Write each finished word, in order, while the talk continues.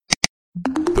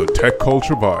Tech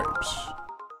Culture Vibes.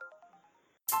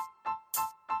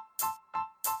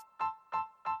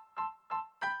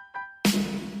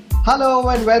 Hello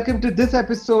and welcome to this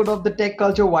episode of the Tech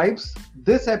Culture Vibes.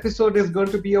 This episode is going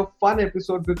to be a fun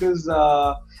episode because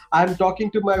I'm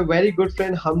talking to my very good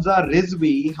friend Hamza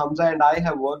Rizvi. Hamza and I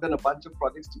have worked on a bunch of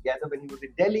projects together when he was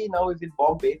in Delhi. Now he's in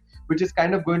Bombay, which is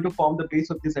kind of going to form the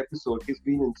base of this episode. He's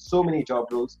been in so many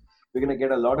job roles. We're going to get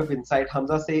a lot of insight.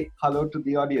 Hamza, say hello to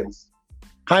the audience.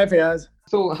 Hi, Fayaz.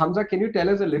 So Hamza, can you tell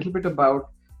us a little bit about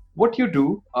what you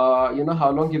do,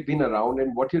 how long you've been around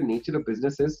and what your nature of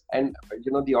business is? And,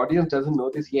 the audience doesn't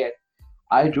know this yet.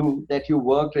 I do that you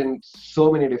worked in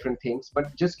so many different things,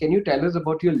 but just can you tell us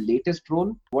about your latest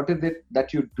role? What is it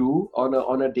that you do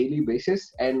on a daily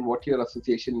basis and what your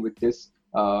association with this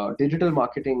digital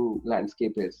marketing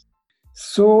landscape is?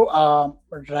 So,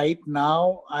 right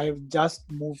now, I've just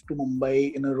moved to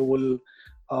Mumbai in a role,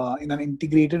 in an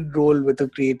integrated role with a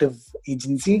creative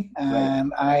agency.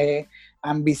 And I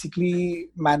am basically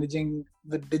managing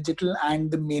the digital and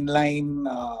the mainline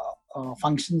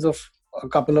functions of a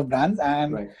couple of brands.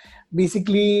 And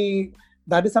basically,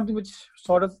 that is something which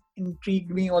sort of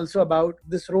intrigued me also about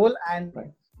this role and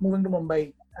moving to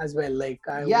Mumbai as well.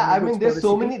 There's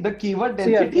so many, the keyword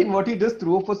density in what you just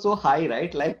threw for so high,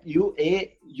 right? Like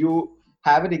you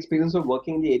have an experience of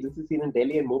working in the agency scene in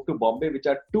Delhi and moved to Bombay, which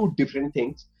are two different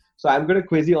things. So I'm going to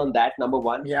quiz you on that, number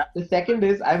one. Yeah. The second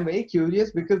is I'm very curious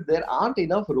because there aren't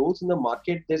enough roles in the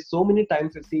market. There's so many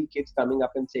times I see kids coming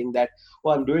up and saying that,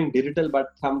 I'm doing digital, but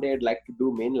someday I'd like to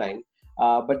do mainline.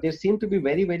 But there seem to be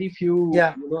very, very few,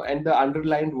 and the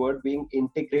underlined word being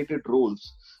integrated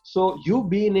roles. So you've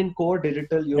been in core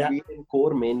digital, you've been in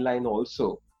core mainline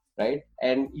also, right?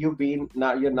 And you're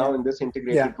now in this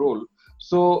integrated role.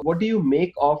 So what do you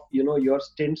make of, your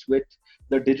stints with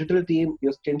the digital team,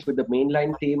 your stints with the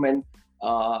mainline team, and,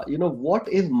 what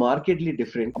is markedly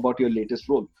different about your latest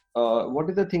role? What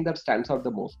is the thing that stands out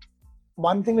the most?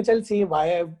 One thing which I'll say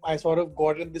why I sort of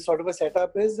got in this sort of a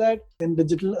setup is that in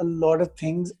digital, a lot of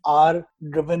things are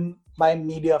driven by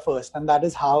media first. And that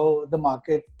is how the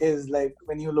market is. Like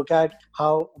when you look at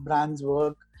how brands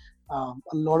work, a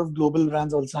lot of global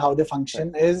brands also, how they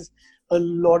function is a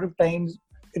lot of times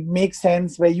it makes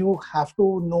sense where you have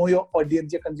to know your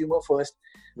audience, your consumer first,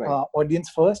 audience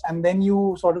first, and then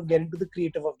you sort of get into the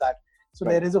creative of that. So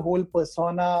there is a whole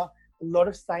persona, a lot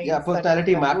of science. Yeah,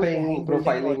 personality mapping,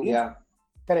 profiling,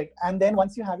 Correct. And then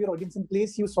once you have your audience in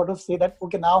place, you sort of say that,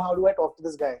 okay, now how do I talk to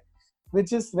this guy?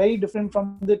 Which is very different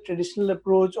from the traditional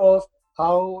approach of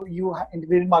how you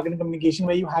integrated marketing communication,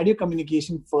 where you had your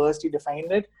communication first, you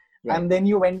defined it, and then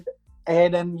you went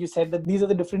ahead and you said that these are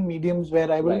the different mediums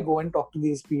where I will go and talk to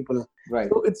these people.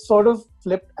 So it's sort of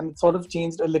flipped and it sort of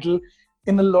changed a little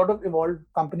in a lot of evolved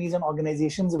companies and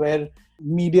organizations where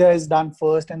media is done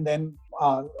first and then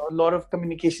a lot of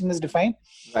communication is defined.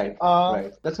 Right.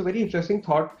 That's a very interesting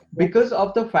thought because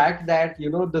of the fact that, the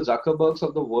Zuckerbergs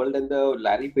of the world and the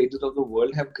Larry Pages of the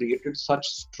world have created such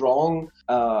strong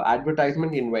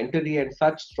advertisement inventory and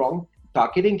such strong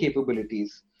targeting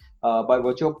capabilities. By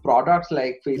virtue of products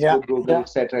like Facebook, Google,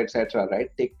 etc., right?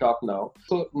 TikTok now.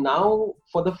 So now,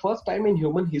 for the first time in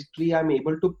human history, I'm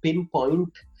able to pinpoint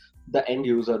the end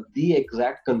user, the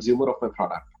exact consumer of my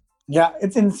product. Yeah,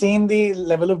 it's insane the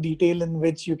level of detail in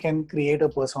which you can create a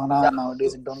persona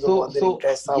nowadays in terms of what their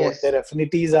interests are, what their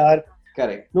affinities are.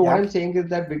 Correct. No, what I'm saying is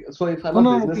that, so if I'm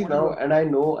a business now and I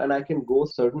know and I can go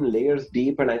certain layers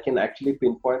deep and I can actually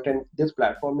pinpoint, and this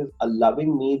platform is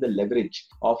allowing me the leverage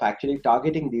of actually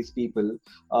targeting these people,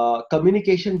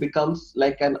 communication becomes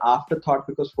like an afterthought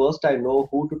because first I know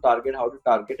who to target, how to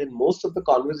target, and most of the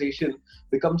conversation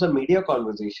becomes a media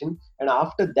conversation. And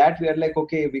after that, we are like,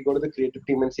 okay, we go to the creative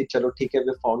team and say, chalo, theek hai,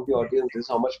 we found the audience, this is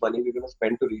how much money we're going to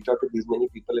spend to reach out to these many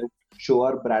people and show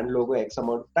our brand logo X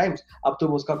amount of times. Ab tum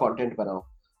uska content banao.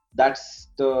 That's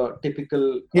the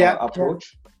typical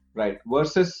approach, right?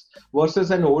 Versus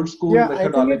an old school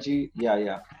methodology.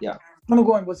 No,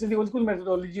 go on. Versus the old school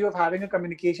methodology of having a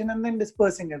communication and then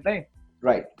dispersing it, right?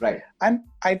 Right. And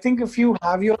I think if you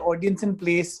have your audience in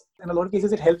place, in a lot of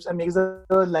cases, it helps and makes the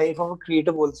life of a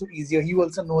creative also easier. He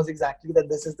also knows exactly that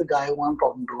this is the guy who I'm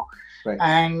talking to. Right.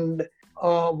 And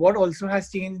what also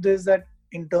has changed is that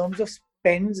in terms of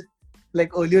spends,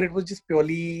 like earlier, it was just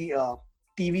purely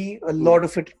TV. A lot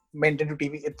of it went into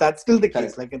TV. That's still the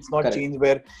case. Like it's not changed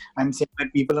where I'm saying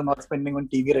that people are not spending on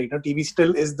TV right now. TV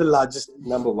still is the largest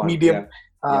number one medium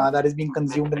that is being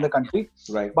consumed in the country.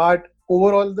 Right. But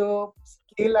overall, the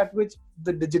scale at which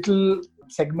the digital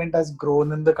segment has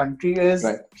grown in the country is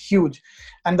huge.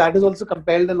 And that has also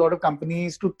compelled a lot of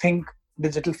companies to think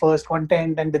digital first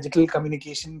content and digital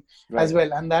communication as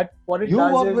well. And that what it you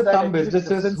does work is with that some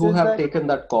businesses who have taken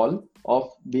that call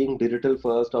of being digital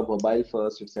first or mobile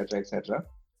first, etc., etc.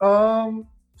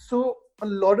 So a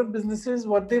lot of businesses,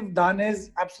 what they've done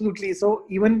is absolutely. So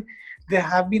even there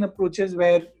have been approaches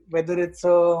where whether it's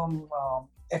a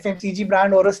FMCG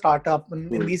brand or a startup,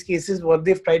 in these cases, what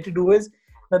they've tried to do is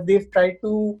that they've tried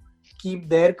to keep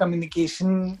their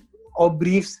communication or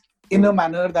briefs in a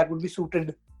manner that would be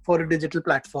suited for a digital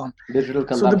platform. Digital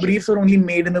consumption. So the briefs are only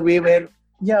made in a way where,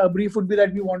 a brief would be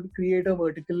that we want to create a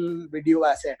vertical video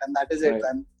asset, and that is it.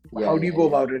 And how do you go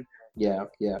about it? Yeah.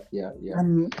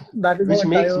 And that is which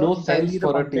makes no sense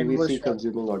for a TVC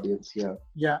consuming audience. Yeah.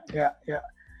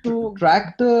 To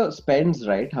track the spends,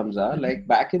 right, Hamza? Like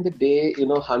back in the day,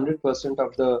 100%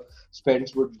 of the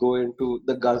spends would go into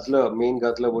the main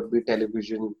guzzler would be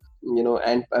television,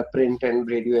 and print and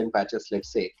radio and patches,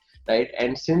 let's say, right?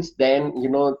 And since then,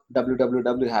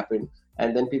 WWW happened.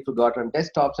 And then people got on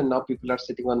desktops, and now people are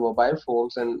sitting on mobile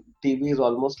phones, and TV is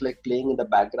almost like playing in the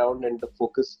background, and the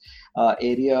focus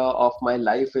area of my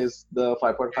life is the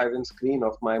 5.5 inch screen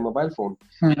of my mobile phone,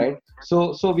 right?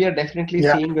 So we are definitely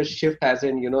seeing a shift, as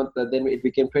in, then it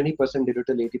became 20%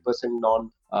 digital, 80%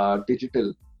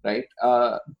 non-digital, right?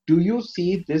 Do you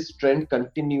see this trend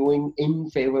continuing in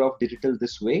favor of digital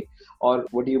this way, or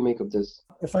what do you make of this?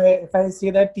 If I say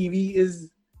that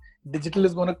digital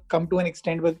is going to come to an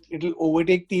extent where it'll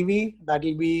overtake TV, that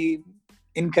will be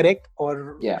incorrect,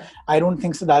 or I don't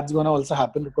think so that's going to also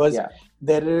happen, because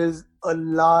there is a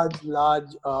large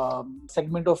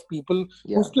segment of people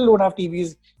who still don't have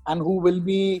TVs and who will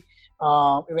be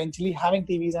eventually having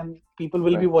TVs, and people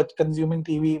will be consuming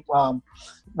TV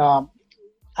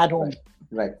at home.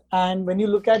 Right. And when you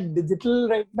look at digital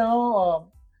right now,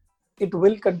 it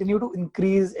will continue to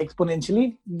increase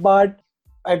exponentially, but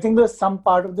I think there's some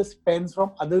part of the spends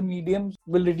from other mediums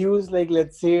will reduce, like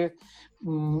let's say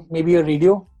maybe a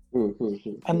radio,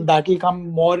 and that will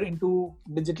come more into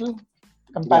digital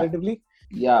comparatively.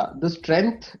 The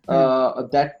strength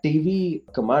that TV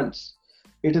commands,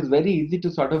 it is very easy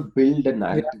to sort of build a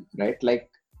narrative, right? Like,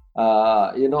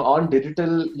 on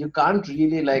digital, you can't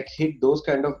really hit those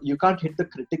you can't hit the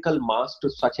critical mass to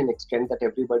such an extent that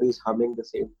everybody is humming the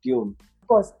same tune. Of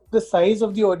course, the size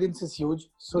of the audience is huge.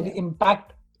 So the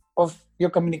impact of your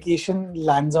communication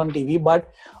lands on TV,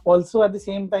 but also at the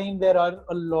same time, there are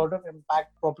a lot of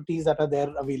impact properties that are there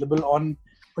available on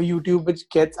YouTube, which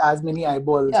gets as many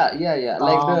eyeballs. Like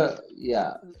the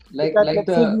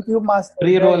YouTube masthead,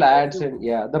 pre-roll ads and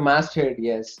the masthead,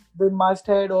 the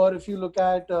masthead, or if you look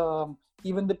at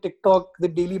even the TikTok, the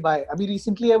daily buy. I mean,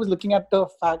 recently I was looking at the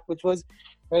fact which was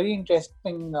very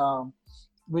interesting,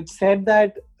 which said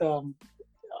that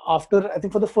after, I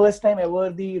think for the first time ever,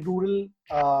 the rural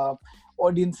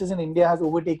audiences in India has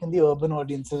overtaken the urban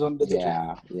audiences on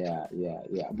digital.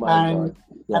 My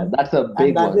God. That's a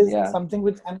big one. And that is something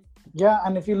which,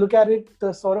 and if you look at it,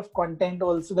 the sort of content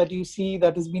also that you see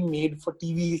that has been made for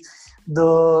TV,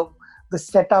 the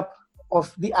setup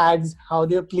of the ads, how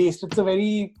they're placed, it's a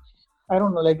very, I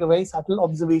don't know, like a very subtle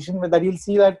observation that you'll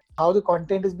see that how the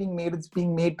content is being made, it's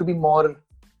being made to be more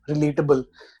relatable.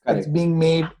 Correct. It's being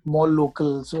made more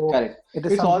local. So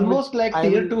it's almost like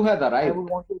tier 2 has arrived.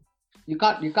 You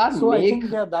can't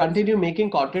continue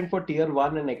making content for tier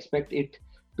 1 and expect it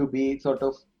to be sort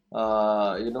of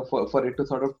for it to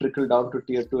sort of trickle down to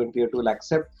tier 2, and tier 2 will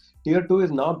accept. Tier 2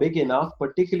 is now big enough,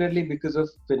 particularly because of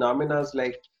phenomena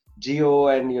like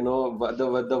Jio and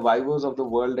the Vivos of the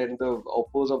world and the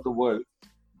Oppos of the world.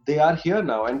 They are here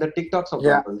now, and the TikToks of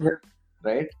the world.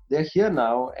 Right, they're here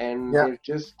now, and they're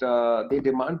just they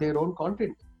demand their own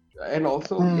content, and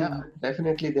also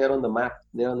definitely they're on the map.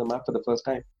 They're on the map for the first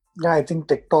time. I think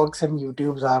TikToks and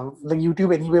YouTube's have, like,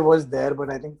 YouTube anyway was there, but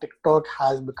I think TikTok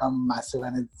has become massive,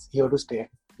 and it's here to stay.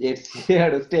 It's here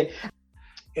to stay.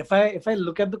 If I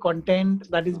look at the content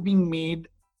that is being made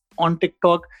on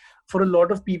TikTok, for a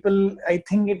lot of people, I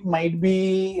think it might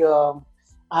be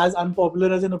as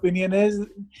unpopular as an opinion is.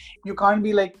 You can't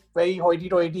be like very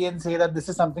hoity-toity and say that this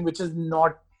is something which is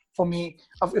not for me.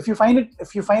 If you find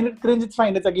it cringe, it's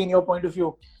fine. It's again your point of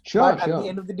view. But at the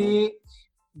end of the day,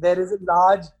 there is a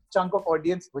large chunk of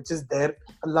audience which is there,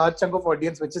 a large chunk of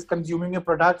audience which is consuming your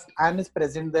products and is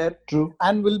present there. True.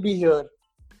 And will be here.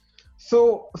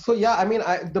 So I mean,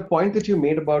 the point that you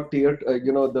made about tier,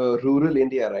 the rural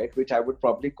India, right, which I would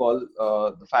probably call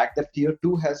the fact that tier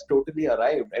 2 has totally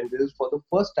arrived, and this is for the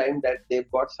first time that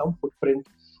they've got some footprint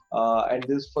and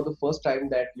this is for the first time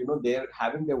that they're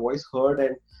having their voice heard,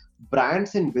 and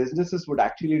brands and businesses would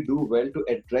actually do well to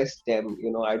address them.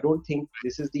 I don't think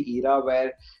this is the era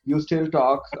where you still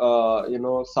talk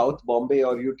South Bombay,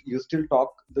 or you still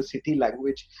talk the city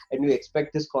language, and you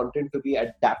expect this content to be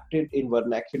adapted in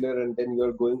vernacular, and then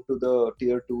you're going to the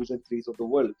tier 2s and 3s of the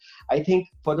world. I think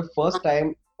for the first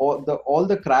time all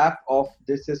the crap of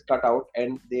this is cut out,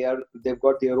 and they've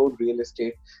got their own real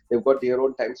estate, they've got their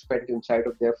own time spent inside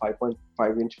of their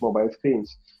 5.5-inch mobile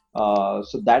screens.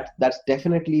 So that's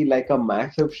definitely like a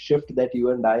massive shift that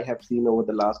you and I have seen over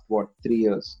the last 3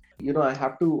 years. I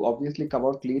have to obviously come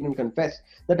out clean and confess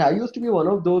that I used to be one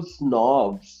of those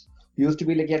snobs. Used to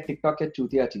be like, yeah, TikTok is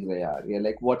chutiya cheez hai yaar. Yeah,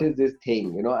 like what is this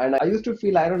thing? And I used to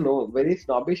feel, I don't know, very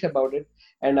snobbish about it.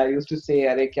 And I used to say,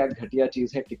 "Arey kya ghatiya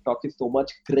cheez hai? TikTok is so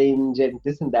much cringe and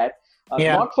this and that."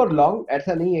 Not for long.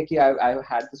 ऐसा नहीं है कि I've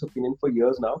had this opinion for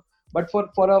years now. But for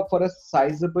a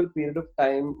sizable period of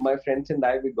time, my friends and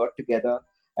I, we got together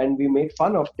and we made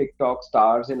fun of TikTok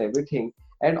stars and everything.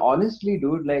 And honestly,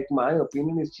 dude, like my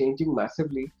opinion is changing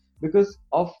massively because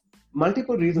of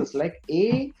multiple reasons. Like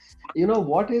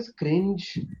what is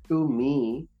cringe to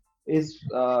me is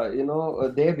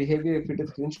their behavior. If it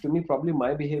is cringe to me, probably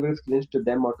my behavior is cringe to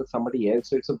them or to somebody else.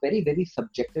 So it's a very, very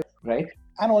subjective, right?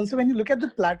 And also when you look at the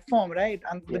platform, right,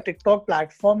 and the TikTok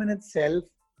platform in itself,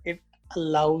 it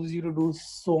allows you to do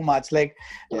so much. Like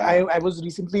I was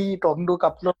recently talking to a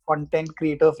couple of content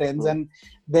creator friends, and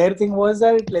their thing was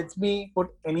that it lets me put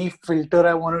any filter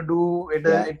I want to do. It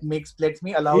lets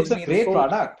me allows me. It's a great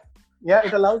product. Yeah,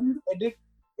 it allows me to edit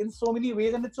in so many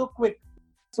ways, and it's so quick.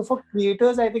 So for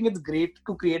creators, I think it's great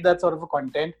to create that sort of a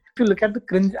content. If you look at the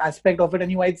cringe aspect of it,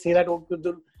 and you might say that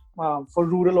for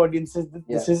rural audiences,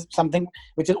 this is something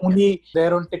which is only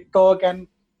there on TikTok, and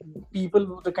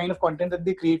people, the kind of content that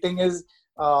they're creating is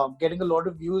getting a lot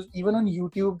of views. Even on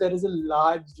YouTube, there is a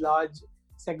large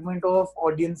segment of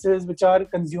audiences which are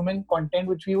consuming content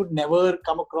which we would never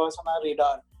come across on our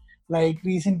radar. Like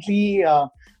recently,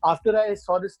 after I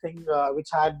saw this thing which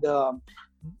had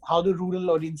how the rural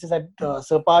audiences had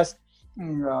surpassed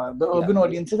the urban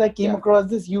audiences, I came across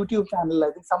this YouTube channel.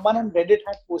 I think someone on Reddit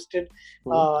had posted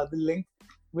the link,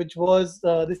 which was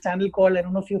this channel called, I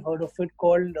don't know if you've heard of it,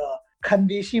 called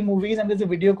Khandeshi Movies, and there's a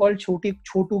video called Chotu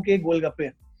Ke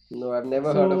Golgappe. No, I've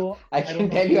never heard of. I can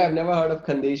tell you, I've never heard of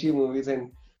Khandeshi Movies,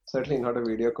 and certainly not a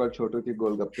video called Chotu Ke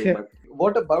Golgappe. But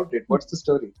what about it? What's the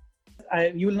story?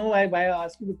 You'll know why I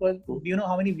asked you, because do you know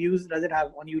how many views does it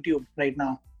have on YouTube right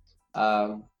now?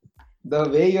 The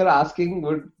way you're asking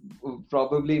would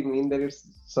probably mean that it's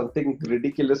something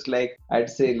ridiculous, like I'd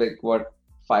say like what,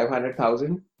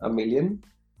 500,000, a million?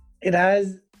 It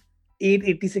has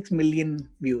 886 million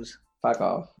views. Fuck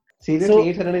off. Seriously, so,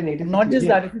 886 not million? Just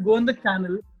that, if you go on the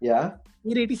channel,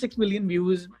 886 million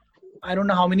views. I don't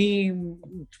know how many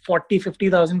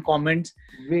 50,000 comments.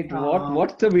 Wait,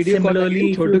 what's the video called?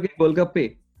 Chotu Ke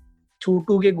Golgappe.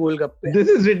 Chotu Ke Golgappe. This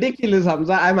is ridiculous,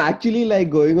 Hamza. I'm actually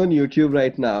like going on YouTube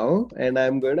right now, and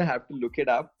I'm going to have to look it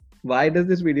up. Why does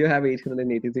this video have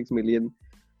 886 million?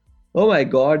 Oh my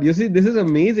God. You see, this is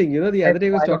amazing. The other day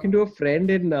I was talking to a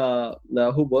friend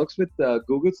who works with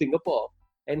Google Singapore,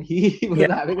 and he was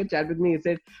having a chat with me. He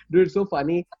said, dude, it's so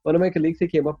funny. One of my colleagues, he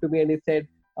came up to me and he said,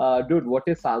 dude, what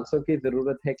is Sanson ki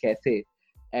zarurat hai kaise?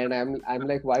 And I'm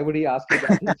like, why would he ask you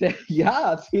that? He said,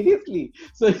 yeah, seriously.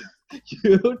 So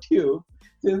YouTube,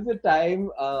 since the time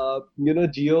the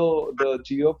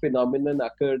Jio phenomenon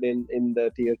occurred in the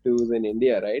tier 2s in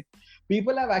India, right?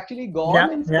 People have actually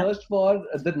gone and searched for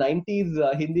the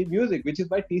 90s Hindi music, which is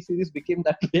why T-Series became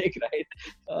that big,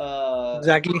 right?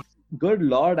 Exactly. Good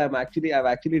Lord, I've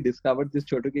actually discovered this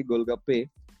Chotu Ke Golgappe.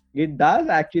 It does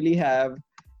actually have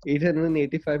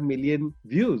 885 million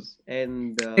views,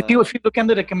 and if you look at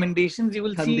the recommendations, you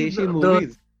will see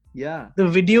the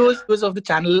videos of the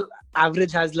channel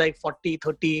average has like 40,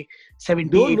 30,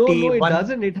 70, 80. No, it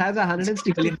doesn't. It has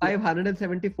 165,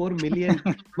 174 million.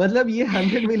 मतलब ये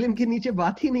 100 million के नीचे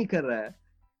बात ही नहीं कर रहा है.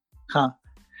 हाँ.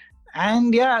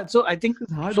 And so I think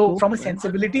from a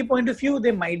sensibility point of view,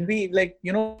 they might be like,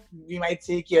 we might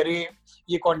say कि अरे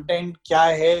ये content क्या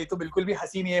है, ये तो बिल्कुल भी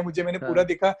हंसी नहीं है, मुझे मैंने पूरा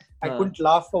देखा, I couldn't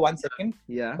laugh for 1 second.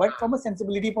 But from a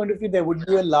sensibility point of view, there would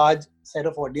be a large set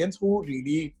of audience who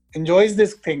really enjoys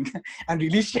this thing and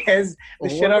really shares the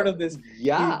shit out of this.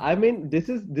 Yeah, I mean, this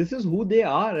is who they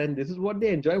are, and this is what they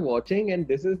enjoy watching, and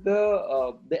this is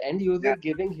the end user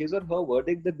giving his or her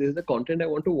verdict that this is the content I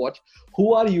want to watch.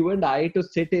 Who are you and I to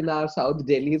sit in our South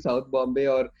Delhi, South Bombay,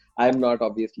 or I'm not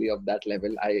obviously of that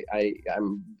level.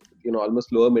 I'm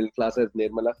almost lower middle class, as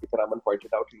Nirmala Sitharaman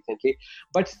pointed out recently.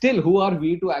 But still, who are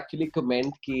we to actually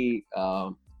comment ki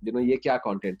ये क्या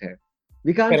content है.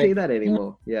 We can't say that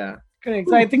anymore. Yeah. Correct.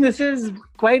 So I think this is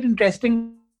quite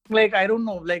interesting. Like, I don't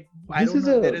know. Like, I don't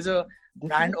know if there is a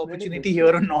brand opportunity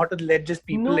here or not, or let just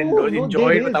people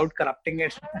enjoy it without corrupting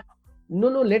it. No,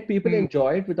 let people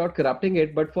enjoy it without corrupting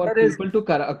it. But for people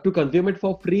to consume it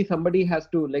for free, somebody has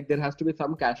to, like, there has to be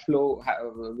some cash flow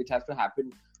which has to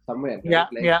happen somewhere. Right? Yeah,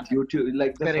 like YouTube,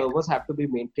 like the servers have to be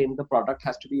maintained, the product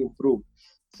has to be improved.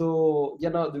 So,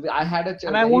 I had a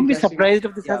and I won't be surprised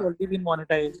if this has already been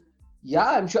monetized.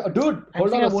 Yeah, I'm sure. Dude,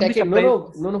 hold on a second.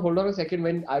 No, hold on a second.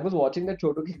 When I was watching the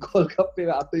Chotu Ki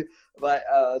Golgappe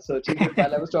searching it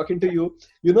while I was talking to you,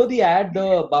 the ad,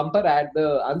 the bumper ad,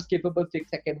 the unskippable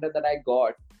 6-seconder that I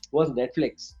got was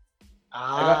Netflix.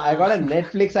 I got a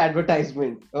Netflix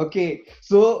advertisement. Okay.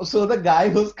 So the guy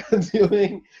who's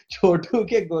consuming Chotu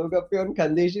Ke Golgappe on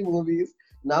Khandeshi movies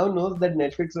now knows that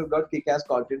Netflix has got kick-ass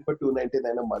content for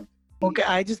 $2.99 a month. Okay,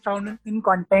 I just found in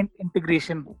content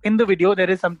integration. In the video, there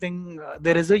is something,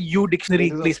 there is a U dictionary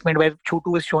placement where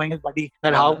Chotu is showing his buddy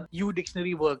that how U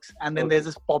dictionary works. And then there's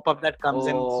this pop-up that comes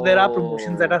in. So there are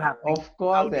promotions that are happening. Of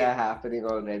course, they are happening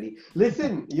already.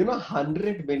 Listen,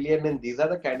 100 million, and these are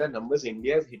the kind of numbers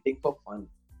India is hitting for fun.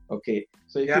 Okay.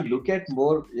 So if you look at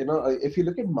more, if you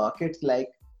look at markets like,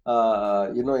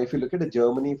 if you look at a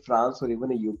Germany, France, or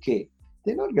even a UK,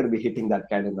 they're not going to be hitting that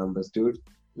kind of numbers, dude.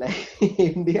 Like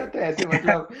India तो ऐसे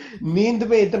मतलब नींद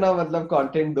में इतना मतलब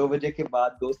content 2 बजे के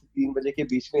बाद 2 से 3 बजे के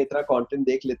बीच में इतना कंटेंट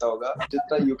देख लेता होगा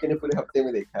जितना यूके ने पूरे हफ्ते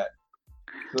में देखा है.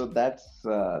 So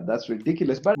that's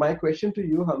ridiculous. But my question to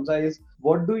you, Hamza, is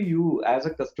what do you, as a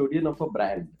custodian of a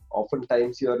brand,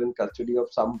 oftentimes you are in custody of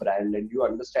some brand and you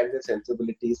understand their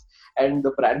sensibilities, and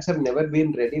the brands have never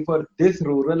been ready for this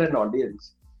rural and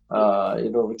audience,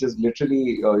 which is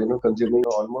literally consuming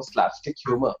almost slapstick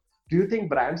humor. Do you think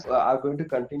brands are going to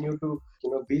continue to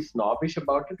be snobbish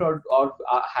about it, or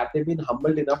have they been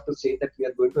humbled enough to say that we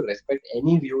are going to respect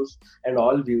any views and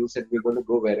all views and we're going to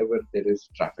go wherever there is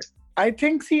traffic? I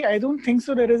don't think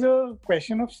so. There is a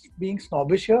question of being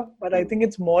snobbish here, but I think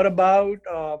it's more about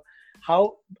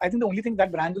how, I think the only thing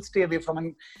that brands will stay away from,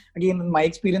 and again, in my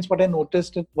experience, what I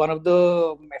noticed at one of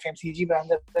the FMCG brands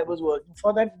that I was working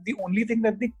for, that the only thing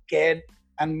that they cared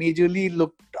and majorly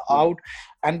looked out,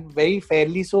 and very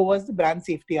fairly so, was the brand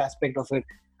safety aspect of it.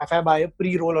 If I buy a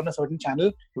pre-roll on a certain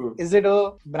channel, is it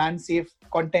a brand safe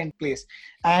content place?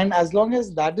 And as long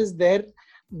as that is there,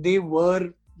 they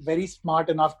were very smart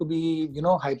enough to be,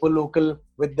 hyper local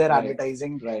with their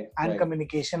advertising and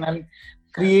communication, and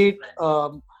create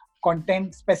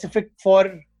content specific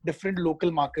for different local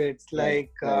markets,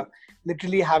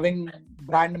 literally having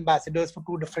brand ambassadors for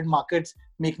 2 different markets,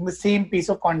 making the same piece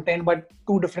of content but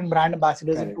 2 different brand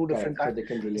ambassadors in 2 different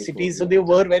cities. So they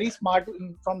were very smart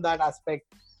from that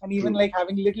aspect, and even like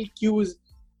having little cues.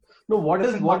 No, what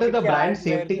does the brand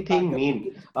safety thing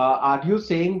mean? Are you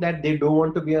saying that they don't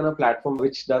want to be on a platform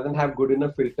which doesn't have good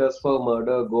enough filters for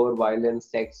murder, gore, violence,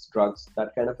 sex, drugs,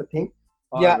 that kind of a thing?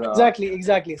 Or,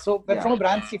 exactly. So from a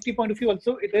brand safety point of view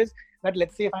also, it is that,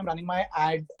 let's say if I'm running my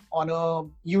ad on a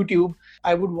YouTube,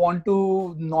 I would want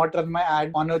to not run my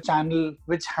ad on a channel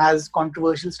which has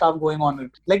controversial stuff going on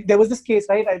it. Like there was this case,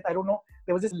 right? I don't know.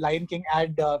 There was this Lion King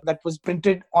ad that was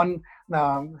printed on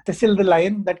Cecil the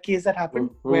Lion, that case that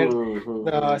happened where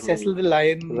Cecil the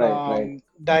Lion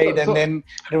died, and then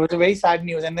there was a very sad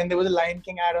news, and then there was a Lion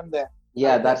King ad on there.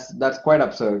 Yeah, that's quite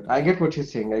absurd. I get what you're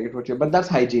saying. But that's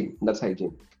hygiene.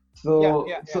 So,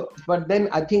 but then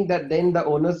I think that then the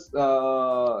onus, is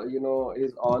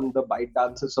on the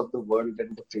ByteDances of the world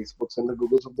and the Facebooks and the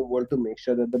Googles of the world to make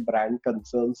sure that the brand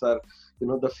concerns are,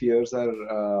 the fears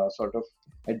are sort of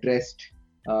addressed.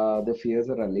 The fears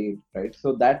are allayed, right?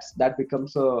 So that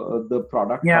becomes the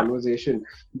product conversation.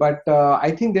 But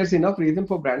I think there's enough reason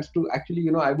for brands to actually,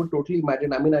 I would totally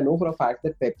imagine. I mean, I know for a fact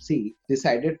that Pepsi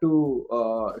decided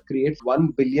to create 1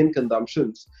 billion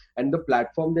consumptions, and the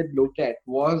platform they looked at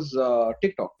was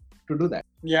TikTok to do that.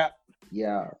 Yeah.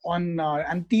 On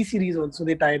and T-Series also,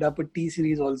 they tied up with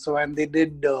T-Series also, and they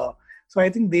did. So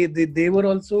I think they were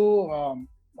also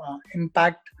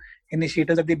impact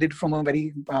initiatives that they did from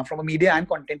a media and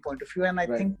content point of view, and I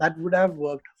think that would have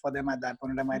worked for them at that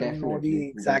point in time. I don't know the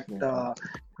exact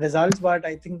results, but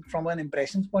I think from an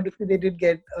impressions point of view, they did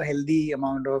get a healthy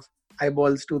amount of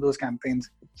eyeballs to those campaigns.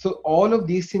 So all of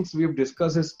these things we've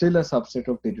discussed is still a subset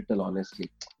of digital, honestly.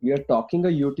 We are talking a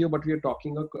YouTube, but we are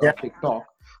talking a TikTok.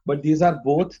 But these are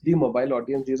both the mobile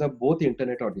audience. These are both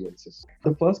internet audiences.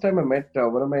 The first time I met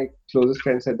one of my closest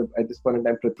friends at this point in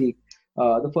time, Prateek,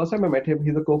 the first time I met him,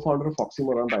 he's a co-founder of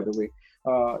Oxymoron, by the way.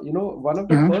 One of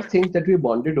the first things that we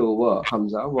bonded over,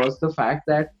 Hamza, was the fact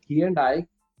that he and I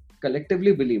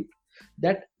collectively believed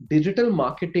that digital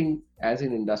marketing as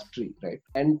an industry, right?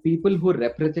 And people who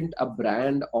represent a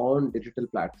brand on digital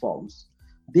platforms,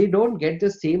 they don't get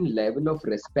the same level of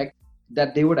respect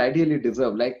that they would ideally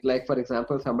deserve. Like for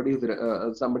example, somebody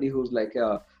who's like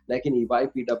an EY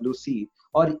PwC,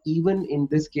 or even in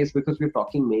this case, because we're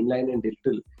talking mainline and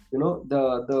digital,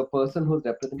 the person who's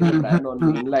representing a brand on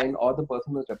mainline or the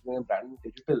person who's representing a brand in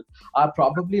digital are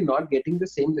probably not getting the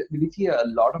same. We see a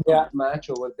lot of mismatch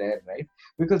over there, right?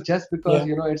 Because just because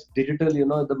it's digital,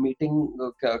 the meeting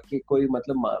के कोई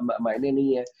मतलब मायने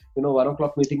नहीं है. 1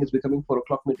 o'clock meeting is becoming 4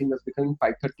 o'clock meeting, that's becoming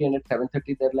 5:30, and at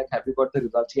 7:30 they're like, have you got the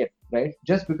results yet, right?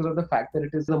 Just because of the fact that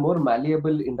it is a more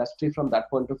malleable industry from that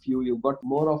point of view. You've got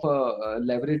more of a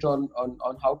leverage on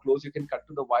how close you can cut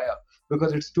to the wire,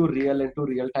 because it's too real and too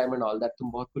real time and all that.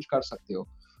 तुम बहुत कुछ कर सकते हो.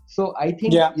 So I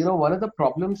think one of the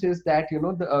problems is that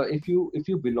if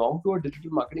you belong to a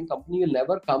digital marketing company, you'll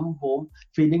never come home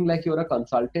feeling like you're a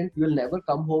consultant. You'll never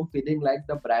come home feeling like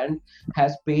the brand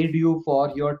has paid you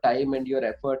for your time and your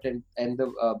effort and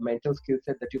the mental skill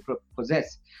set that you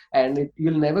possess. And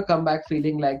you'll never come back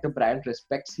feeling like the brand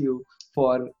respects you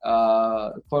for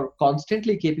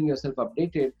constantly keeping yourself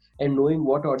updated and knowing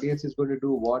what audience is going to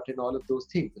do what and all of those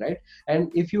things, right? And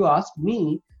if you ask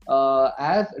me,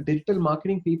 as digital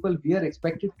marketing people, we are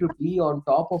expected to be on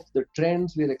top of the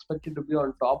trends. We are expected to be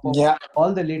on top of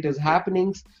all the latest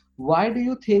happenings. Why do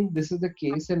you think this is the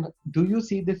case, and do you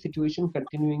see this situation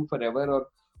continuing forever, or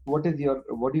what do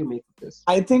you make of this?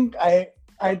 I think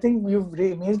you've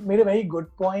made a very good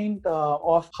point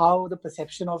of how the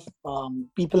perception of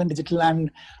people in digital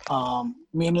and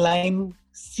mainline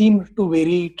seem to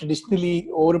vary traditionally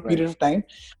over a period of time.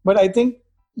 But I think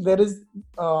there is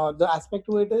the aspect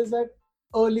to it is that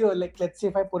earlier, like let's say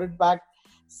if I put it back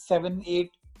 7-8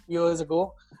 years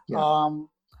ago,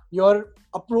 your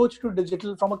approach to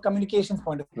digital from a communications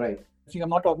point of view, right? I'm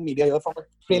not talking media here, from a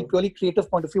purely creative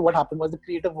point of view, what happened was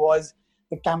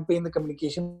the campaign, the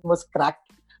communication was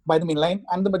cracked by the mainline,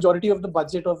 and the majority of the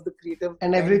budget of the creative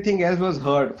and everything else was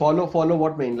heard. Follow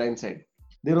what mainline said.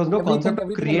 There was no concept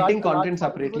of creating content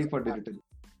separately for digital.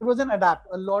 It was an adapt.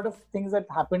 A lot of things that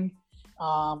happened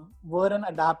were an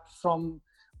adapt from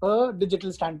a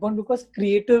digital standpoint, because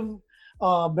creative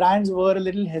brands were a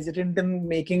little hesitant in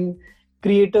making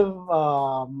creative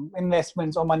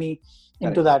investments or money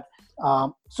into that.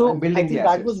 So I think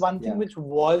that was one thing which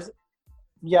was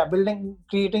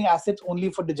creating assets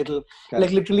only for digital. Correct.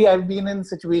 Like literally I've been in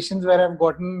situations where I've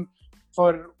gotten,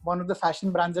 for one of the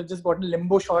fashion brands, I've just gotten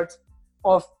limbo shots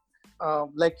of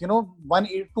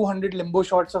 200 limbo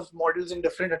shots of models in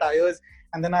different attires,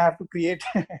 and then I have to create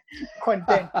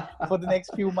content for the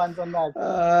next few months on that.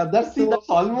 That's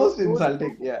almost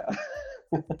insulting. Yeah.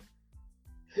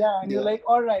 Yeah, and you're like,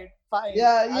 all right, fine.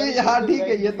 Yeah, ठीक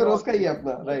है, ये तो रोज का ही है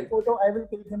अपना, right? Photo, I will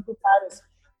take him to Paris.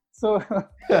 So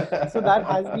that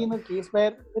has been a case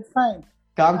where it's fine.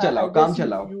 काम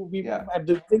चलाओ.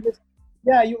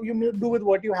 You may do with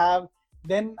what you have.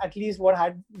 Then at least what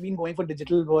had been going for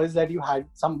digital was that you had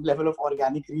some level of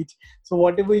organic reach. So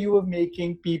whatever you were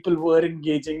making, people were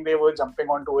engaging, they were jumping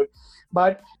onto it.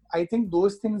 But I think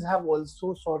those things have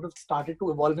also sort of started to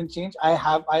evolve and change.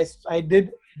 I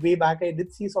did way back, I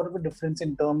did see sort of a difference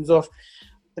in terms of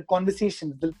the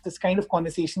conversations, this kind of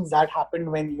conversations that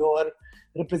happened when you're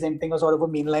representing a sort of a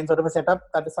mainline sort of a setup.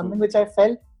 That is something which I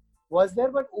felt was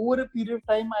there. But over a period of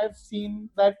time, I've seen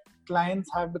that clients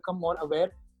have become more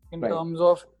aware in terms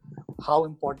of how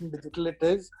important digital it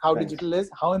is, digital is,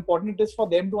 how important it is for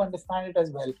them to understand it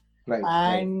as well. Right.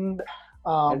 And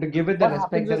to give it the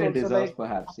respect that it deserves,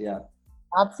 perhaps. Yeah.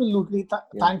 Absolutely.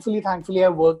 Thankfully, I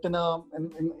worked in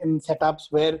setups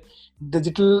where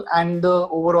digital and the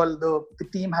overall the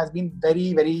team has been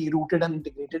very, very rooted and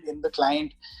integrated in the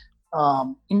client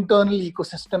internal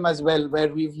ecosystem as well, where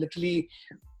we've literally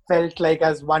felt like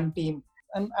as one team.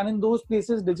 And in those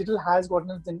places, digital has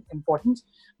gotten its importance.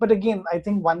 But again, I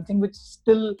think one thing which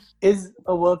still is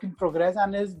a work in progress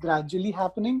and is gradually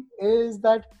happening is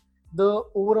that the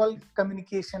overall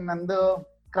communication and the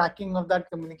cracking of that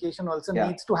communication also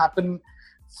needs to happen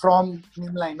from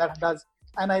mainline. That does.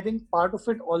 And I think part of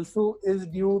it also is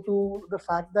due to the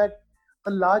fact that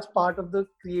a large part of the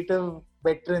creative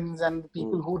veterans and the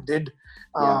people who did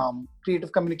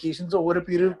creative communications over a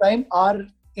period of time are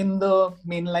in the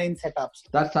mainline setuts.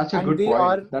 That's such a good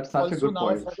point. That's such a good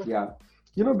point. Yeah.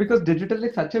 Because digital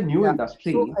is such a new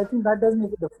industry. So I think that does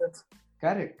make a difference.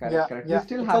 Correct. We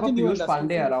still have a Piyush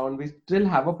Pandey around. We still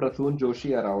have a Prasoon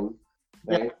Joshi around.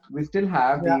 Right? We still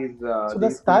have these. So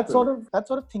that sort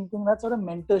of thinking, that sort of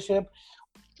mentorship,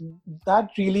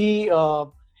 that really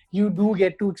you do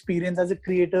get to experience as a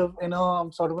creative in a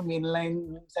sort of a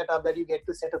mainline setup that you get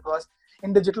to set across.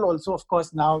 In digital also, of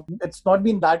course, now it's not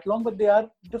been that long, but they are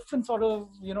different sort of,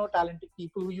 talented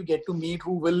people who you get to meet,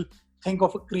 who will think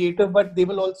of a creative, but they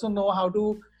will also know how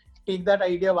to take that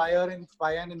idea via an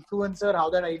influencer, how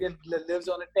that idea lives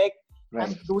on a tech. Right.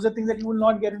 And those are things that you will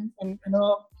not get in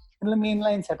a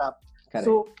mainline setup. Correct.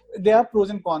 So there are pros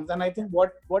and cons. And I think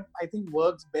what I think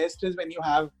works best is when you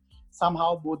have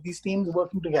somehow both these teams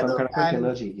working together. Some kind of and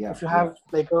energy, yeah. If you have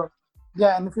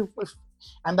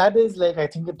and that is like, I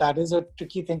think that is a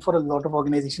tricky thing for a lot of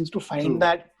organizations to find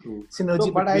that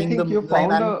synergy between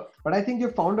them. But I think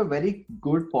you found a very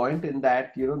good point in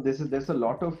that, there's a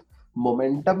lot of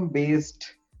momentum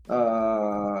based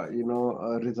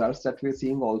results that we're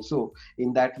seeing also,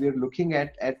 in that we're looking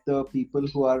at the people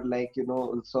who are like,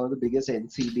 some of the biggest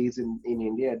NCDs in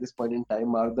India at this point in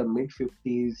time are the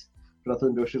mid-50s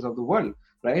Prathun Joshis of the world,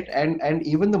 right? And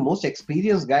even the most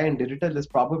experienced guy in digital is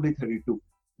probably 32,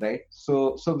 right?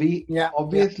 So we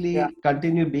obviously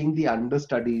continue being the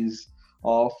understudies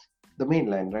of the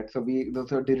mainline, right? So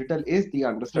digital is the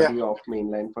understudy of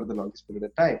mainline for the longest period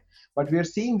of time. But we are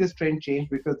seeing this trend change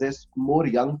because there's more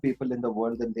young people in the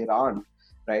world than there aren't,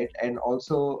 right? And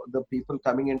also the people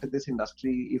coming into this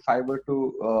industry, if I were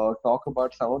to talk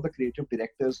about some of the creative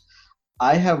directors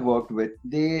I have worked with,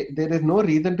 there is no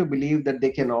reason to believe that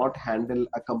they cannot handle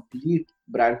a complete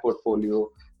brand portfolio.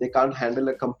 They can't handle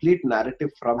a complete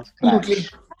narrative from scratch. Absolutely.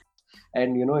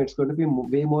 And it's going to be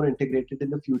way more integrated in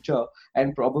the future,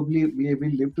 and probably we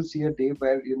will live to see a day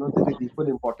where there is equal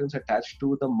importance attached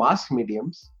to the mass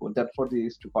mediums. That's what they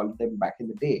used to call them back in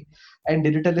the day, and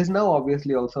digital is now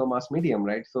obviously also a mass medium,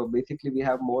 right? So basically we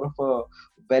have more of a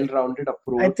well-rounded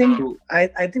approach. I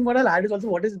think what I'll add is also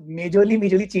what is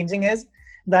majorly changing is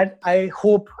that I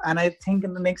hope and I think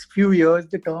in the next few years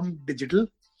the term digital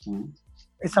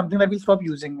is something that we'll stop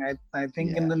using. I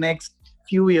think in the next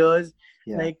few years,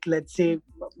 like let's say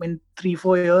in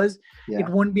 3-4 years, it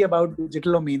won't be about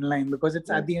digital or mainline, because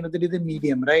it's at the end of the day the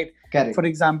medium, right? Correct. For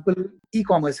example,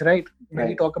 e-commerce, right? When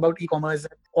we talk about e-commerce,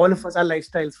 all of us are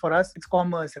lifestyles. For us, it's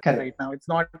commerce right now. It's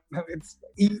not.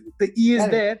 The E is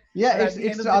there. Yeah,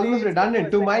 it's almost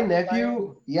redundant. To my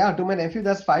nephew,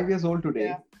 that's 5 years old today.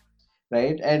 Yeah.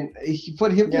 Right, and for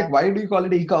him, like, why do you call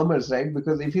it e-commerce, right?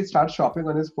 Because if he starts shopping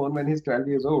on his phone when he's 12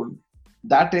 years old,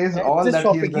 that is all that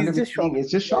he's going to be seeing. It's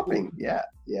just shopping. Yeah.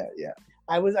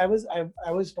 I was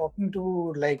talking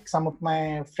to like some of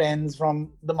my friends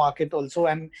from the market also,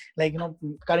 and like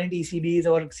current ECDs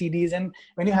or CDs, and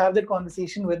when you have that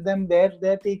conversation with them,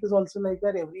 their take is also like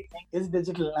that everything is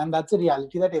digital, and that's a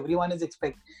reality that everyone is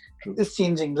expecting. Is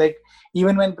changing. Like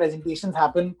even when presentations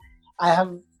happen, I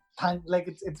have. Like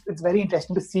it's very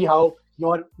interesting to see how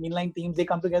your mainline teams, they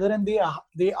come together and they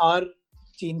are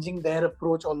changing their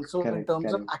approach also in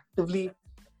terms of actively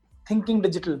thinking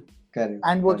digital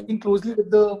and working closely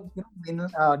with the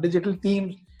digital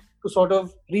teams to sort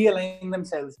of realign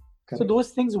themselves. So those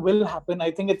things will happen.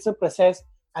 I think it's a process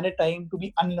and a time to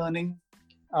be unlearning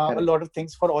a lot of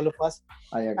things for all of us.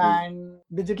 I agree. And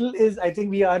digital is, I think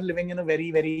we are living in a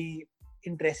very, very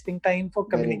interesting time for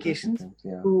communications.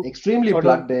 Extremely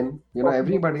plugged in.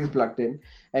 Everybody is plugged in,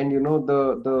 and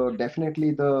the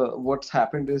definitely what's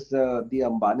happened is the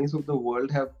Ambanis of the world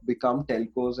have become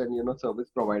telcos and service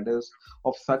providers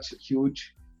of such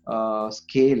huge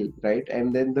scale, right?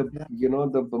 And then the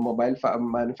mobile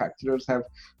manufacturers have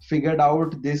figured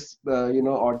out this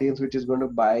audience which is going to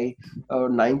buy a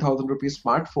 9,000 rupees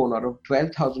smartphone or a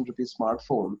 12,000 rupees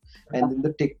smartphone. And then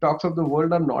the TikToks of the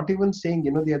world are not even saying,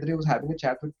 the other day I was having a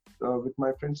chat with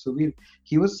my friend Suvir.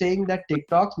 He was saying that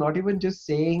TikTok's not even just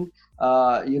saying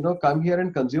come here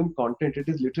and consume content. It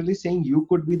is literally saying you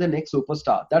could be the next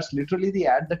superstar. That's literally the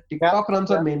ad that TikTok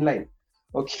runs on mainline.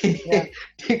 Okay,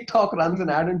 TikTok runs an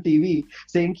ad on TV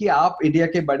saying कि आप India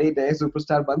के बड़े नए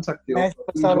superstar बन सकते हो.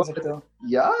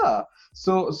 Yeah.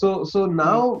 So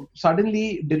now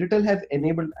suddenly digital has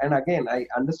enabled, and again I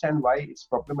understand why it's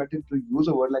problematic to use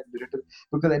a word like digital,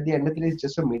 because at the end of the day it's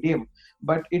just a medium,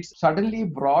 but it's suddenly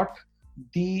brought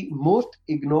the most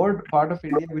ignored part of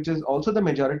India, which is also the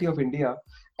majority of India,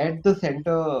 at the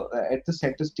center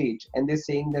stage, and they're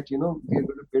saying that we're going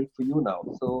to build for you now.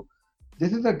 So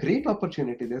this is a great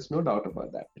opportunity. There's no doubt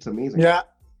about that. It's amazing. Yeah,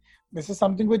 this is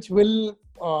something which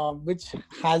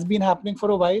has been happening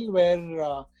for a while,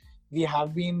 where we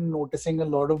have been noticing a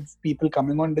lot of people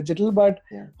coming on digital, but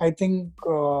I think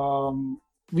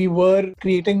we were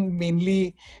creating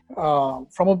mainly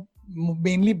from a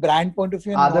brand point of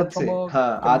view. आदत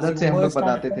से हम लोग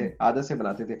बनाते थे.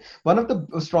 One of the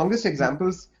strongest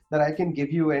examples that I can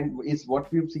give you, and is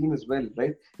what we've seen as well,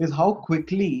 right, is how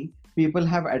quickly people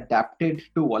have adapted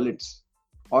to wallets,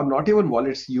 or not even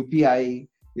wallets, UPI,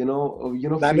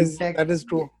 fintech. That is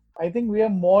true. I think we are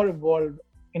more evolved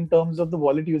in terms of the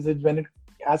wallet usage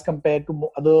as compared to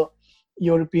other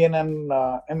European and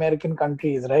American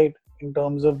countries, right? In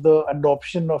terms of the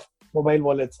adoption of mobile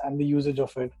wallets and the usage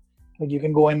of it. Like you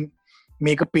can go and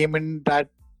make a payment that,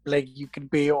 like, you can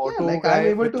pay auto. Like I'm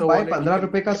able to buy 15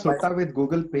 rupees ka sutta with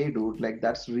Google Pay, dude. Like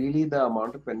that's really the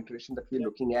amount of penetration that we're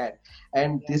looking at.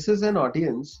 And this is an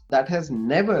audience that has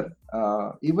never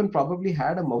even probably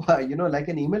had a mobile, like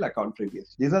an email account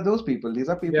previous. These are those people. These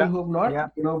are people who have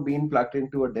not, been plugged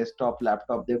into a desktop,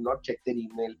 laptop. They've not checked their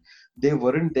email. They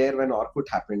weren't there when Orkut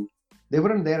happened. They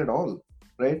weren't there at all,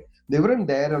 right? They weren't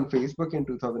there on Facebook in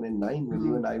 2009 when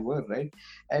you and I were, right?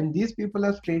 And these people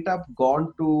have straight up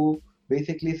gone to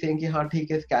basically saying कि हाँ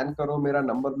ठीक है scan करो मेरा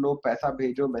number लो पैसा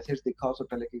भेजो message दिखाओ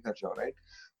सुट्टा लेके घर जाओ, right?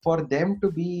 For them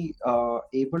to be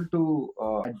able to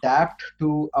adapt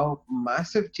to a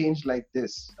massive change like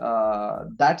this,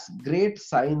 that's great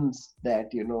signs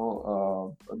that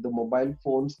the mobile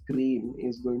phone screen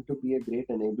is going to be a great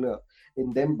enabler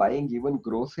in them buying even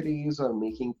groceries or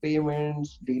making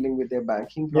payments, dealing with their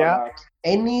banking products,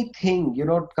 anything,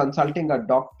 consulting a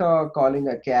doctor, calling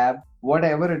a cab,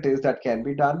 whatever it is that can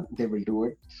be done, they will do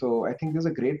it. So I think this is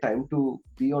a great time to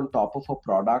be on top of a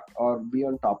product or be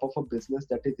on top of a business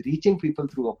that is reaching people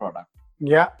through a product.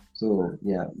 Yeah. So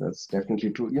yeah, that's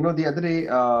definitely true. The other day,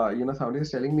 somebody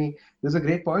was telling me, there's a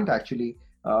great point actually,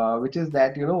 which is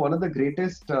that, one of the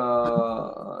greatest,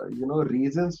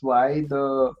 reasons why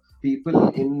the people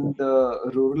in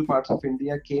the rural parts of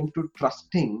India came to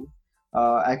trusting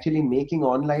actually making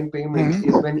online payments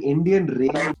is when Indian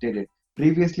Railways did it.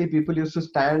 Previously, people used to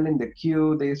stand in the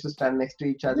queue, they used to stand next to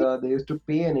each other, they used to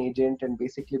pay an agent and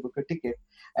basically book a ticket.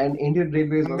 And Indian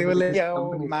Railways... And they were like,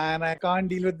 oh man, I can't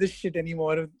deal with this shit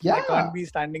anymore. Yeah. I can't be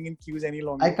standing in queues any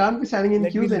longer. I can't be standing in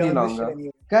queues any longer.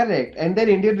 Correct. And then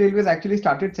Indian Railways actually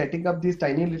started setting up these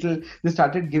tiny little... They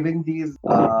started giving these,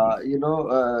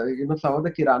 some of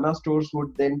the Kirana stores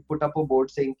would then put up a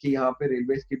board saying कि यहाँ पे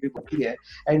Railways की भी booking है.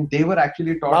 And they were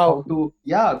actually taught how to,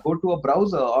 go to a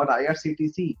browser or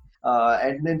IRCTC.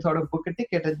 And then sort of book a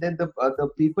ticket, and then the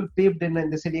people peeped in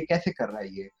and they said, "ये कैसे कर रहा है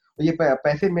ये? ये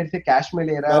पैसे मेरे से cash में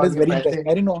ले रहा है." That is very interesting.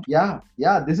 I didn't know. Yeah.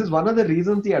 This is one of the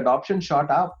reasons the adoption shot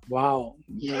up. Wow.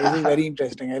 Yeah. This is very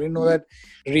interesting. I didn't know that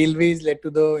railways led to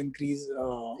the increase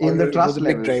in the trust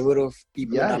levels. Big driver of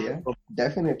people. Yeah.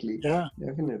 Definitely. Yeah.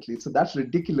 Definitely. So that's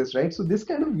ridiculous, right? So this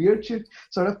kind of weird shit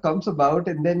sort of comes about,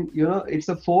 and then it's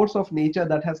a force of nature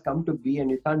that has come to be, and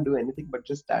you can't do anything but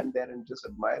just stand there and just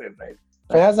admire it, right?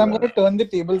 Fayaz, I'm going to turn the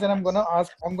tables and I'm going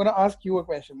to ask you a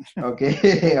question.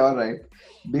 Okay, all right.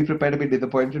 Be prepared to be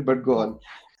disappointed, but go on.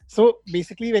 So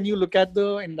basically, when you look at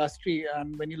the industry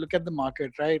and when you look at the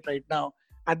market, right now,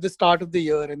 at the start of the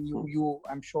year, and you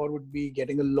I'm sure would be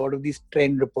getting a lot of these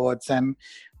trend reports. And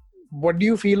what do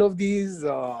you feel of these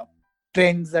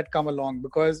trends that come along?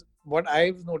 Because what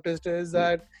I've noticed is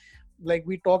that, like,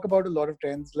 we talk about a lot of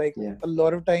trends, like a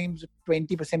lot of times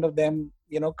 20% of them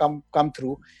come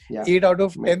through. 8 out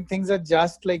of 10 things are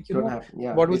just like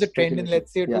what was the trend in,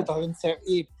 let's say,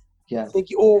 2008.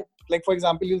 Like for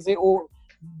example, you'll say,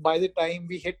 by the time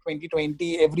we hit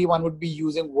 2020, everyone would be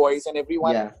using voice, and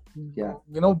everyone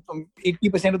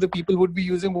 80% of the people would be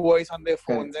using voice on their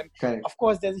phones. Correct. Of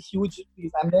course there's a huge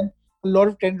piece, and then a lot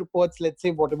of trend reports, let's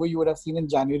say whatever you would have seen in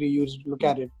January, you look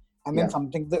at it, and then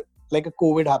something like a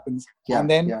COVID happens, and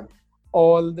then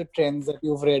all the trends that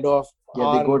you've read of they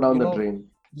go down the drain.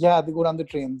 Yeah, they go down the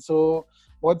drain. So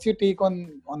what's your take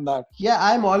on that? Yeah,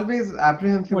 I'm always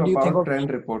apprehensive about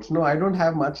trend reports. No, I don't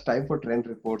have much time for trend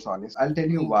reports, honest. I'll tell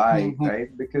you why, right?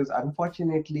 Because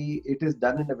unfortunately, it is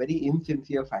done in a very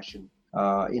insincere fashion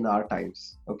in our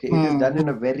times. Okay, it is done in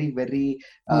a very, very,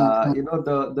 the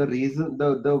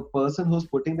person who's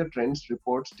putting the trends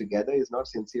reports together is not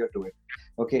sincere to it.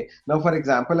 Okay, now for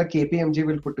example, a KPMG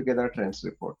will put together a trends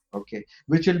report, okay,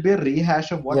 which will be a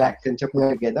rehash of what Accenture put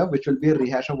together, which will be a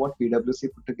rehash of what PwC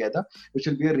put together, which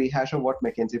will be a rehash of what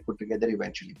McKinsey put together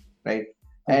eventually, right?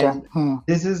 And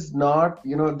this is not,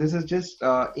 this is just,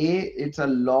 it's a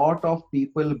lot of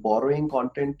people borrowing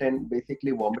content and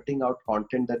basically vomiting out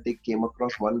content that they came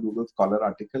across one Google Scholar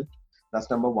article. That's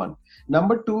number one.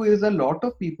 Number two is a lot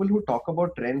of people who talk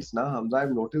about trends now, Hamza,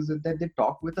 I've noticed that they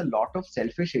talk with a lot of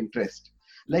selfish interest.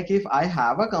 Like if I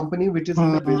have a company which is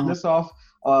in the business of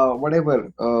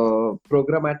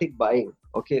programmatic buying,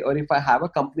 okay, or if I have a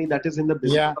company that is in the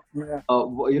business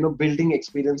of building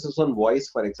experiences on voice,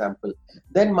 for example,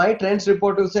 then my trends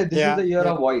report will say this is the year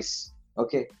of voice.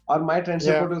 Okay, or my trends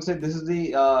report will say this is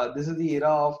the era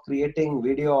of creating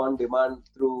video on demand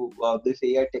through this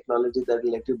AI technology that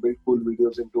will let you build cool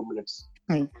videos in 2 minutes.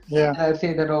 Yeah. And I'll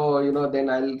say that, oh, you know, then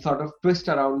I'll sort of twist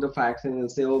around the facts and I'll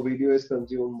say, oh, video is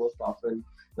consumed most often.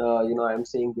 You know, I'm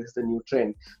saying this is the new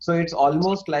trend. So it's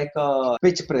almost like a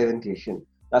pitch presentation.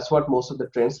 That's what most of the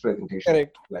trends presentations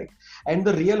like. And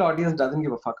the real audience doesn't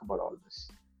give a fuck about all this.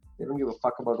 They don't give a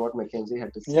fuck about what McKinsey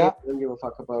had to say. Yeah. They don't give a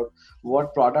fuck about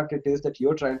what product it is that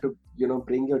you're trying to, you know,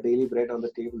 bring your daily bread on the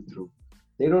table through.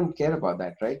 They don't care about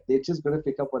that, right? They're just going to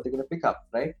pick up what they're going to pick up,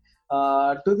 right?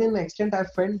 To an extent, I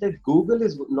felt that Google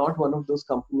is not one of those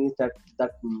companies that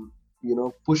you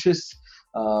know, pushes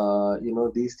you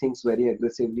know, these things very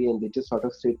aggressively, and they just sort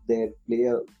of sit there, play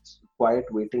a quiet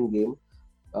waiting game.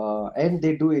 And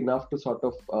they do enough to sort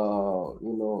of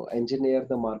you know, engineer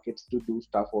the markets to do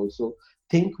stuff also.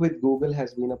 Think with Google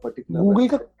has been a particular Google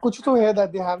ka kuch to hai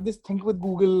that they have this Think with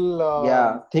Google.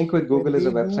 Yeah, Think with Google is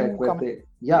a website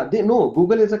where they know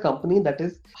Google is a company that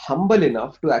is humble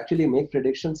enough to actually make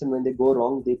predictions, and when they go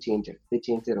wrong, they change it. They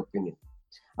change their opinion,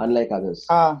 unlike others.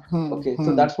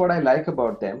 So that's what I like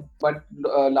about them. But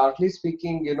largely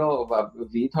speaking, you know,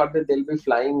 we thought that they'll be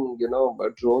flying, you know,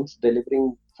 drones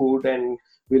delivering food, and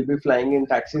we'll be flying in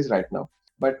taxis right now.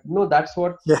 But no, that's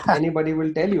what anybody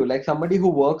will tell you. Like somebody who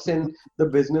works in the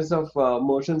business of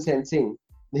motion sensing,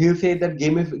 he'll say that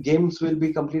games will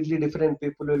be completely different.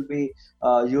 People will be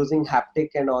using haptic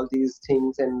and all these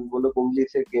things, and वो लोग उंगली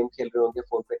से game खेल रहे होंगे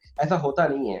phone पे. ऐसा होता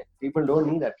नहीं है. People don't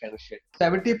need that kind of shit.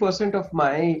 70% of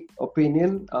my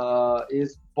opinion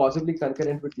is possibly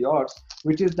concurrent with yours,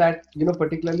 which is that, you know,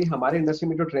 particularly हमारे industry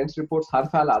में जो trends reports हर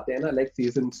साल आते हैं ना, like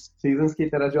seasons की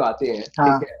तरह जो आते हैं,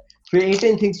 ठीक है.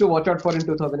 18 things to watch out for in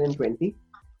 2020.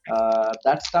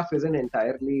 That stuff isn't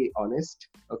entirely honest,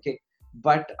 okay?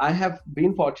 But I have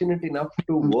been fortunate enough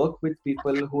to work with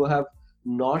people who have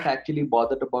not actually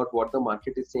bothered about what the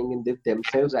market is saying, and they've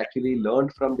themselves actually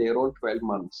learned from their own 12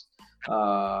 months,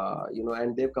 you know,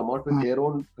 and they've come out with their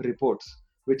own reports,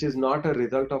 which is not a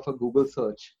result of a Google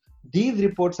search. These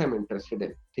reports I'm interested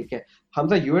in. Okay,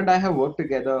 Hamza, you and I have worked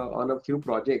together on a few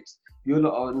projects.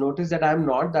 You'll notice that I'm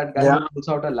not that guy who pulls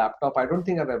out a laptop. I don't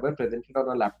think I've ever presented on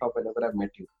a laptop whenever I've met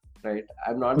you. Right?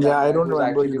 I'm not that guy I don't who's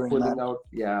remember actually you doing pulling that. out.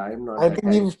 Yeah, I'm not. I that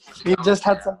think guy. we've just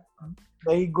had some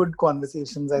very good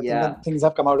conversations. I think that things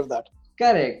have come out of that.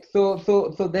 Correct. So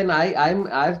then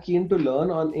I'm keen to learn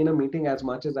on in a meeting as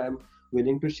much as I'm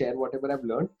willing to share whatever I've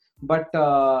learned. But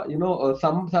you know,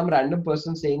 some random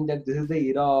person saying that this is the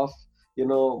era of, you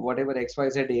know, whatever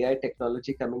XYZ AI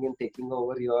technology coming and taking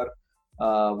over your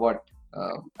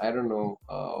I don't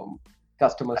know,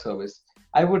 customer service.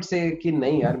 I would say कि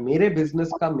नहीं यार, मेरे business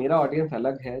का मेरा audience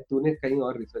अलग है, तूने कहीं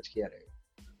और research किया रहेगा.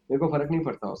 मेरे को फर्क नहीं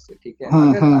पड़ता उससे, ठीक है.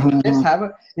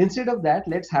 Instead of that,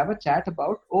 let's have a chat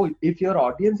about, oh, if your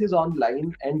audience is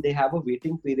online and they have a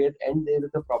waiting period and there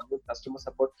is a problem with customer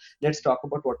support, let's talk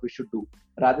about what we should do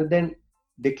rather than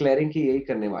declaring कि यही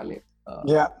करने वाले.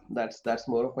 That's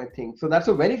more of my thing. So that's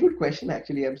a very good question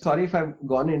actually. I'm sorry if I've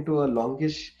gone into a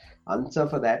longish answer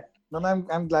for that. No,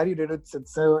 I'm glad you did it.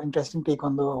 It's an interesting take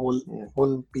on the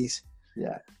whole piece.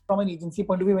 Yeah. From an agency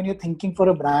point of view, when you're thinking for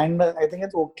a brand, I think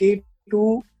it's okay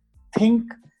to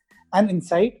think an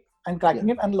insight and cracking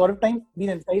it. And a lot of times, these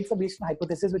insights are based on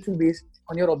hypothesis, which is based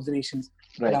on your observations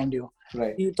around you.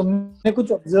 Right. तुमने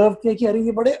कुछ observe किया कि अरे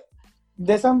ये बड़े,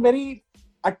 there's some very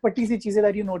अटपटी सी चीजें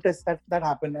that you notice that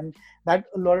happen, and that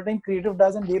a lot of time creative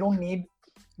does, and they don't need,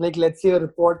 like, let's say a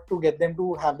report to get them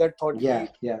to have that thought.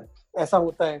 ऐसा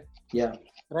होता है.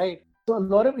 Right. So a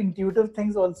lot of intuitive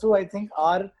things also, I think,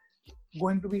 are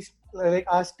going to be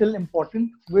are still important,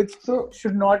 which we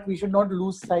should not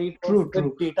lose sight of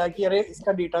the data कि अरे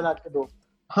इसका data लाके दो.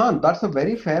 That's a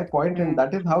very fair point, and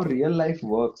that is how real life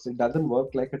works. It doesn't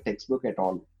work like a textbook at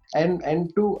all.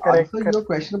 And to answer your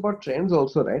question about trends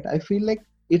also, right? I feel like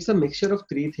it's a mixture of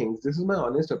three things. This is my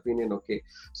honest opinion, okay?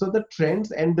 So the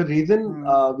trends, and the reason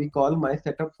we call my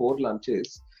setup 4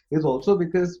 lunches is also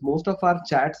because most of our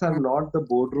chats are not the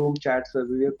boardroom chats where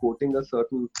we are quoting a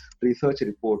certain research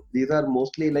report. These are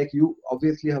mostly like you,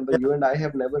 obviously, you and I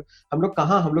have never, हम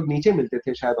लोग नीचे मिलते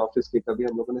थे शायद office के, कभी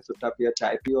हम लोगों ने सुट्टा पिया,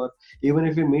 चाय पी, और even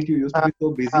if we meet, you used to be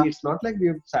so busy. It's not like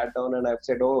we've sat down and I've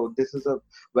said, oh, this is a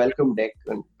welcome deck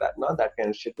and that, not that kind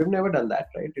of shit. We've never done that,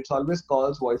 right? It's always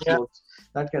calls, voice notes,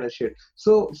 that kind of shit.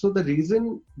 So the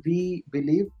reason we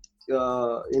believe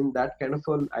in that kind of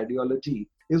an ideology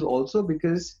is also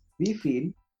because we feel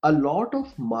a lot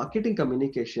of marketing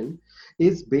communication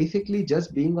is basically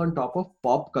just being on top of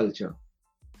pop culture.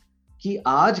 कि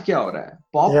आज क्या हो रहा है.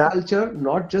 Pop culture,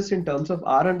 not just in terms of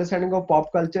our understanding of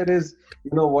pop culture is,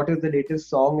 what is the latest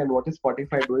song and what is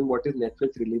Spotify doing, what is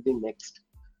Netflix releasing next.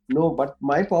 No, but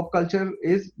my pop culture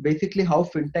is basically how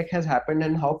fintech has happened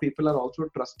and how people are also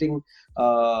trusting,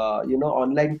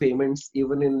 online payments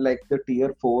even in like the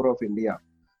tier 4 of India.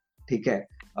 ठीक है,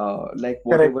 like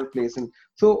whatever place in.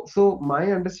 So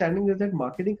my understanding is that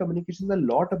marketing communication is a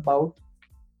lot about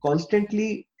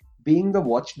constantly being the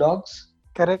watchdogs.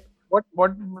 Correct.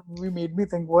 What we made me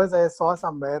think was, I saw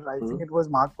somewhere, I think it was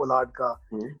Mark Pollard ka,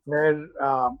 where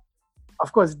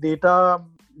of course data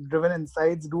driven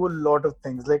insights do a lot of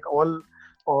things, like all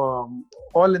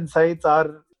insights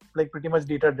are like pretty much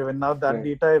data driven. Now that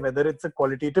data, whether it's a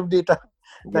qualitative data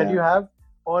that you have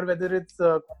or whether it's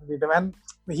quantitative, and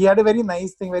he had a very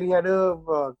nice thing where he had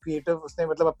a creative,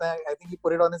 I think he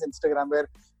put it on his Instagram, where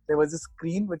there was a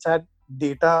screen which had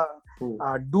data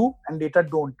do and data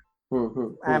don't.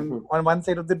 And on one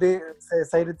side of the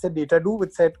side it said data do,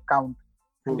 which said count,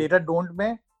 and data don't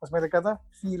में उसमें लिखा था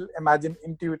feel, imagine,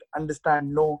 intuit,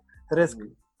 understand, know, risk,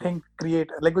 think, create,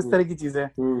 like उस तरह की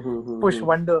चीजें, push,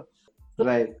 wonder.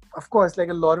 Right. Of course, like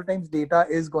a lot of times data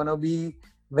is gonna be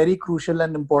very crucial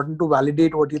and important to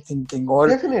validate what you're thinking or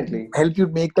definitely help you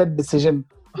make that decision.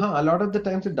 A lot of the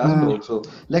times it does also.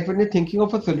 Like when you're thinking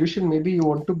of a solution, maybe you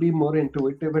want to be more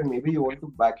intuitive and maybe you want to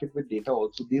back it with data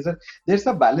also. There's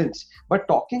a balance. But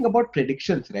talking about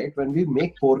predictions, right? When we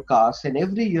make forecasts, and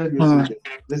every year you see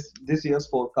this year's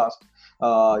forecast,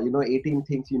 18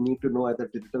 things you need to know as a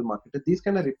digital marketer. These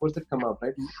kind of reports that come out,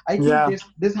 right? I think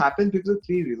this happens because of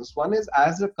three reasons. One is,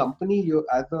 as a company,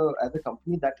 as a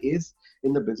company that is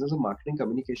in the business of marketing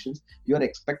communications, you are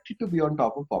expected to be on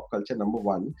top of pop culture, number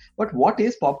one. But what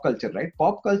is pop culture, right?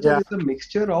 Pop culture is a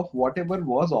mixture of whatever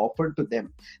was offered to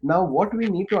them. Now, what we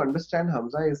need to understand,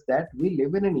 Hamza, is that we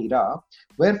live in an era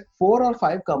where 4 or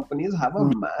 5 companies have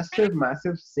a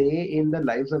massive say in the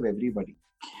lives of everybody.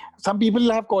 Some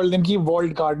people have called them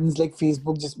walled gardens, like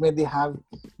Facebook, just where they have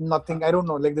nothing. I don't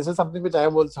know. Like, this is something which I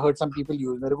have also heard some people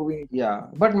use. Yeah,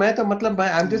 but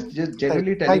I'm just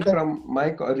generally telling from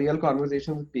my real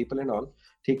conversations with people and all.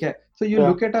 Okay. So you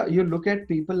look at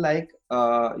people like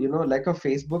like a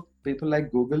Facebook, people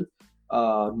like Google,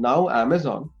 now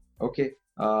Amazon. Okay.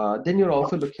 Then you're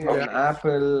also looking at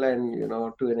Apple, and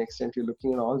to an extent you're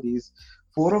looking at all these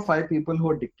 4 or 5 people who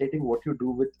are dictating what you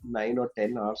do with 9 or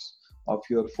 10 hours of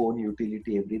your phone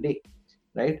utility every day,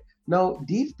 right? Now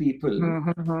these people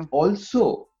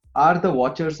also are the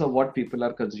watchers of what people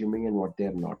are consuming and what they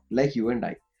are not, like you and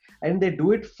I. And they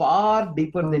do it far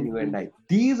deeper than you and I.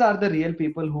 These are the real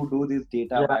people who do this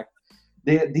data back.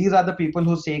 These are the people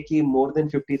who say that more than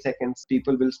 50 seconds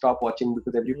people will stop watching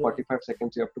because every 45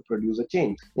 seconds you have to produce a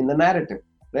change in the narrative,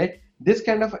 right? This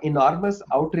kind of enormous,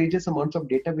 outrageous amounts of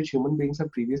data which human beings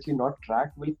have previously not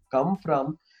tracked will come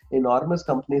from enormous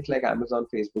companies like Amazon,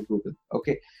 Facebook, Google.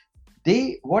 Okay.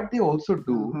 What they also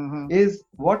do is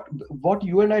what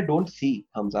you and I don't see,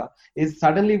 Hamza, is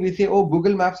suddenly we say, oh,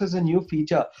 Google Maps has a new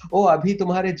feature. Oh, abhi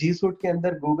tumhare G Suite ke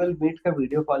andar Google Meet ka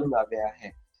video calling aa gaya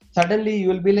hai. Suddenly you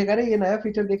will be like, "Arey, ye naya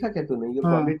feature dekha kya tune?" You're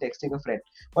probably texting a friend.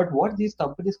 But what these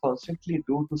companies constantly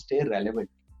do to stay relevant,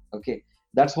 okay,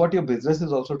 that's what your business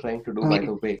is also trying to do, by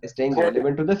the way, staying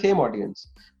relevant to the same audience.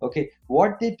 Okay,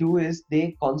 what they do is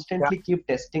they constantly keep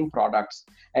testing products,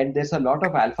 and there's a lot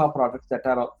of alpha products that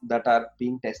are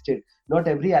being tested. Not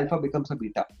every alpha becomes a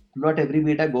beta. Not every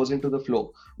beta goes into the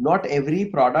flow. Not every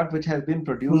product which has been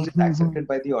produced is accepted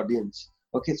by the audience.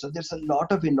 Okay, so there's a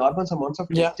lot of enormous amounts of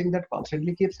testing that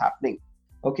constantly keeps happening.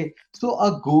 Okay, so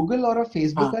a Google or a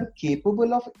Facebook are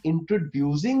capable of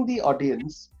introducing the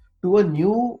audience to a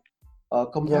new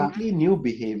completely new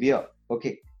behavior.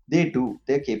 Okay,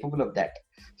 they're capable of that.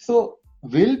 So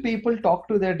will people talk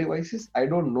to their devices? I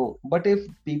don't know, but if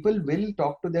people will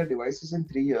talk to their devices in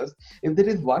 3 years, if there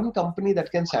is one company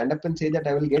that can stand up and say that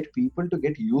I will get people to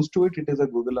get used to it, it is a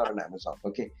Google or an Amazon.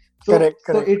 Okay, so correct.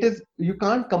 So it is, you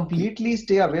can't completely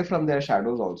stay away from their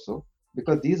shadows also,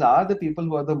 because these are the people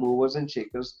who are the movers and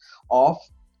shakers of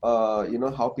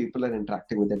how people are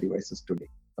interacting with their devices today.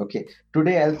 Okay.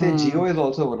 Today, I'll say Jio is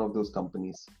also one of those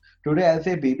companies. Today, I'll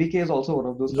say BBK is also one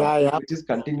of those companies which is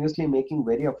continuously making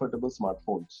very affordable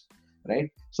smartphones,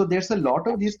 right? So there's a lot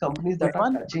of these companies that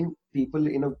are touching people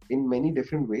in many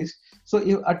different ways. So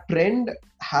if a trend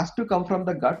has to come from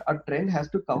the gut, a trend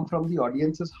has to come from the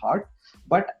audience's heart,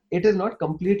 but it is not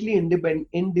completely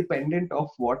independent of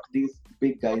what these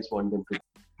big guys want them to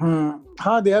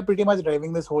do. They are pretty much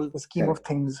driving this whole scheme of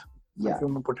things. Yeah, if you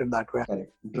want to put it that way.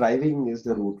 Correct. Driving is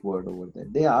the root word over there.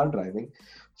 They are driving.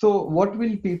 So what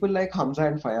will people like Hamza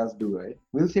and Fayaz do, right?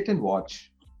 We'll sit and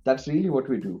watch. That's really what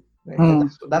we do. right? And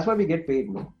that's why we get paid,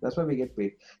 no? That's why we get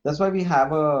paid. That's why we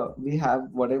have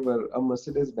whatever a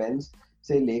Mercedes Benz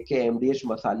से लेके MDH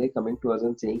मसाले coming to us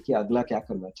and saying कि अगला क्या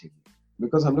करना चाहिए,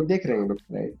 because हम लोग देख रहे हैं लोग,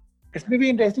 right? इसमें भी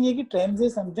इंटरेस्टिंग है कि ट्रेंड्स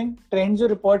इज समथिंग, ट्रेंड जो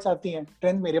रिपोर्ट्स आती हैं,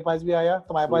 ट्रेंड मेरे पास भी आया,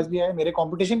 तुम्हारे पास भी आया, मेरे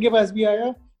कंपटीशन के पास भी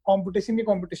आया, कंपटीशन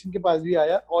के पास भी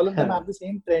आया, all of them have the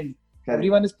same trend,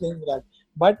 everyone is playing that,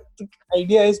 but the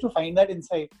idea is to find that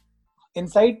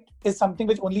insight is something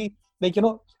which only, like, you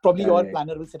know, probably your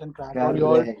planner will sit and crack, or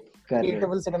your creator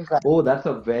will sit and crack. Oh, that's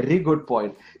a very good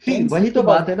point. See, वही तो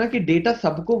बात है ना कि data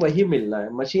सबको वही मिलना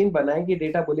है, मशीन बनाएगी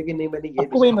डेटा, बोलेगी नहीं मैंने ये,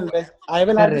 सबको वही मिल रहा है, I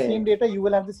will have the same data, you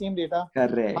will have the same data.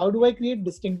 How do I create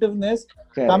distinctiveness?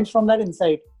 Comes from that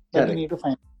insight that you need to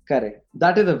find. Correct.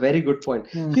 That is a very good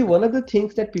point. See, one of the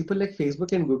things that people like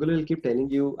Facebook and Google will keep telling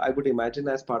you, I would imagine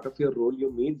as part of your role,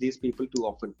 you meet these people too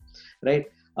often, right?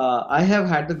 I have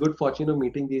had the good fortune of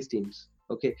meeting these teams.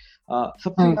 Okay.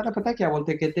 सबसे ज़्यादा पता क्या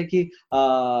बोलते हैं, कहते हैं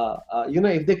कि you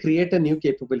know, if they create a new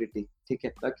capability, ठीक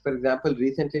है, like for example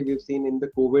recently we've seen in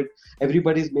the COVID,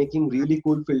 everybody's making really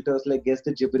cool filters like guess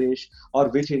the gibberish or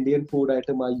which Indian food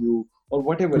item are you or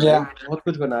whatever. बहुत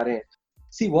कुछ बना रहे हैं.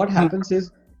 See, what happens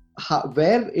is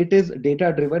where it is data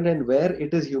driven and where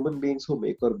it is human beings who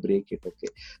make or break it. Okay,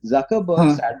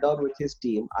 Zuckerberg sat down with his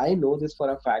team. I know this for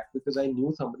a fact because I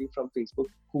knew somebody from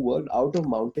Facebook who worked out of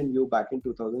Mountain View back in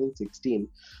 2016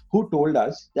 who told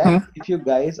us that if you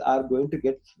guys are going to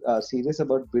get serious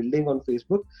about building on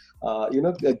Facebook, you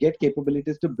know, get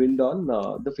capabilities to build on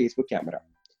the Facebook camera.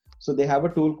 So they have a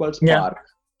tool called Spark.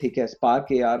 ठीक है, Spark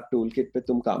AR toolkit पे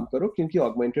तुम काम करो, क्योंकि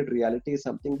augmented reality is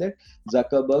something that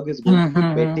Zuckerberg is going to be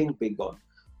betting big on.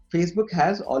 Facebook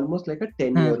has almost like a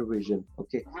 10-year vision.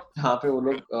 Okay, यहाँ पे वो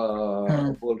लोग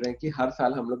बोल रहे हैं कि हर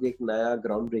साल हम लोग एक नया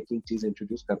ground breaking चीज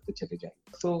introduce करते चले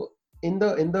जाएंगे. So in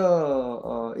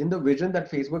the vision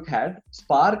that Facebook had,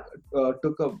 Spark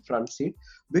took a front seat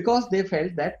because they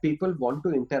felt that people want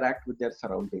to interact with their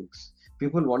surroundings.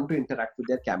 People want to interact with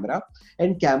their camera,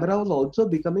 and camera was also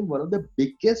becoming one of the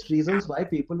biggest reasons why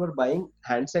people were buying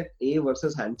handset A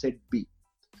versus handset B.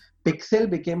 Pixel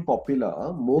became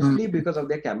popular mostly because of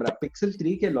their camera. Pixel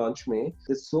 3 के launch में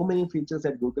there's so many features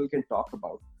that Google can talk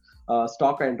about.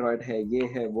 Stock Android है, ये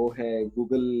है, वो है.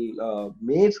 Google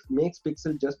makes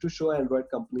Pixel just to show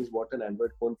Android companies what an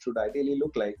Android phone should ideally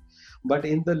look like. But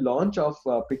in the launch of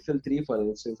Pixel 3, for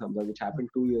instance, Hamza, which happened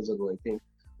 2 years ago, I think,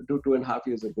 2.5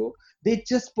 years ago, they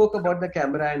just spoke about the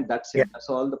camera and that's it. That's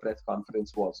all the press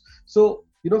conference was. So,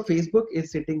 you know, Facebook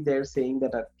is sitting there saying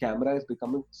that a camera is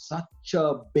becoming such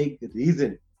a big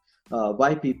reason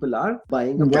why people are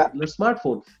buying a particular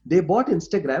smartphone. They bought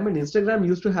Instagram, and Instagram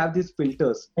used to have these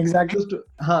filters. Exactly.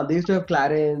 They used to have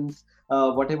Clarence,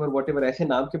 whatever ऐसे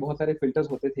नाम के बहुत सारे filters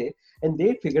होते थे, and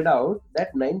they figured out that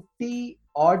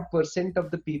 90% of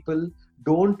the people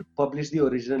don't publish the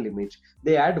original image.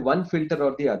 They add one filter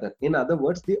or the other. In other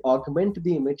words, they augment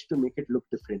the image to make it look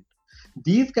different.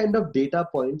 These kind of data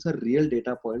points are real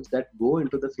data points that go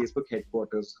into the Facebook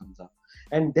headquarters, Hamza.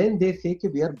 And then they say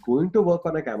कि we are going to work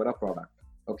on a camera product.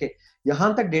 Okay,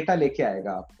 यहाँ तक data लेके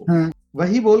आएगा आपको.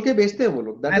 वही बोल के बेचते हैं वो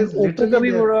लोग. That is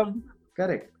literally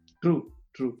correct. True.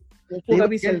 They will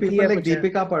get people like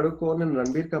Deepika Padukone and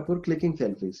Ranbir Kapoor clicking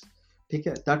selfies. ठीक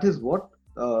है, that is what.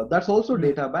 That's also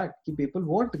data back. People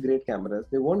want great cameras.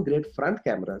 They want great front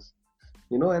cameras,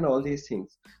 you know, and all these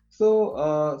things.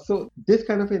 So this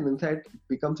kind of an insight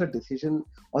becomes a decision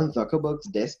on Zuckerberg's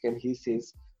desk, and he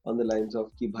says on the lines of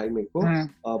कि भाई मेरे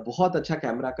को बहुत अच्छा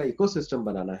camera का ecosystem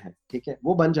बनाना है, ठीक है,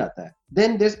 वो बन जाता है.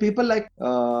 Then there's people like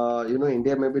you know,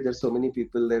 India maybe there's so many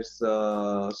people. There's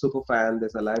Superfan,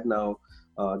 there's Alive Now,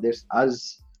 there's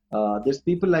us. There's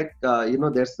people like you know,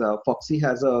 there's Foxy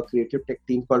has a creative tech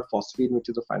team called Phosphene, which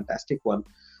is a fantastic one.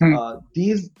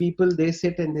 These people, they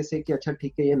sit and they say कि अच्छा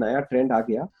ठीक है, ये नया trend आ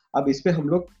गया, अब इस पे हम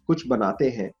लोग कुछ बनाते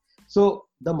हैं. So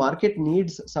the market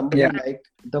needs somebody like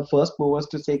the first movers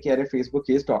to say कि अरे Facebook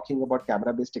is talking about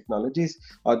camera based technologies,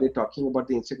 or they're talking about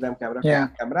the Instagram camera,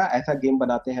 ऐसा गेम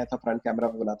बनाते हैं, ऐसा फ्रंट कैमरा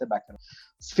बनाते हैं, back camera.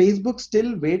 Facebook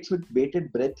still waits with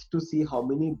bated breath to see how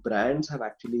many brands have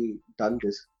actually done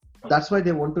this. That's why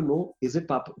they want to know, is it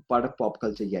part of pop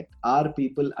culture yet? Are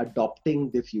people adopting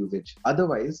this usage?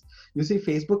 Otherwise, you see,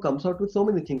 Facebook comes out with so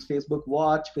many things. Facebook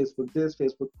Watch, Facebook this,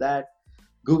 Facebook that.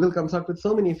 Google comes out with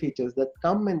so many features that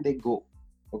come and they go.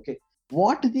 Okay.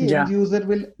 What the end user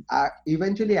will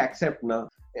eventually accept now.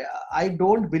 I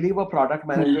don't believe a product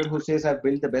manager who says I've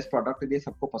built the best product today,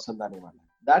 सबको पसंद आने वाला है.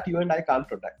 That you and I can't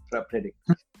predict.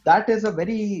 That is a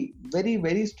very, very,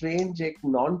 very strange, एक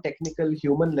non-technical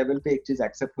human level पे एक चीज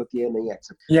accept होती है, नहीं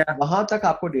accept. वहां तक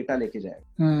आपको data लेके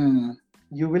जाएगा.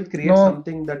 You will create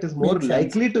something that is more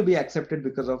likely to be accepted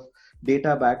because of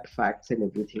data backed facts and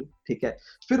everything. ठीक है.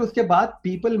 फिर उसके बाद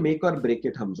people make or break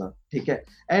it, Hamza. ठीक है.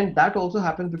 And that also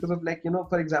happens because of like,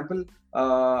 for example,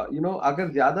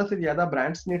 अगर ज्यादा से ज्यादा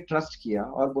brands ने trust किया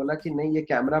और बोला कि नहीं ये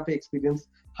कैमरा पे experience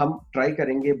हम try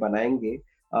करेंगे, बनाएंगे.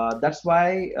 That's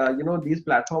why these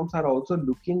platforms are also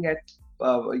looking at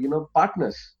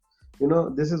partners.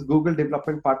 This is Google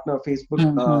development partner, Facebook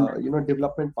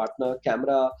development partner,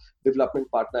 camera development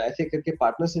partner. ऐसे करके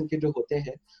partners इनके जो होते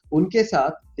हैं उनके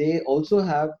साथ they also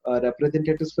have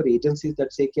representatives for agencies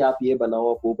that say कि आप ये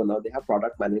बनाओ, आप वो बनाओ. They have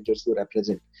product managers who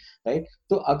represent, right?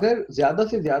 तो अगर ज्यादा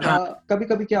से ज्यादा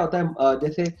कभी-कभी क्या होता है,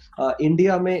 जैसे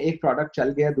इंडिया में एक प्रोडक्ट चल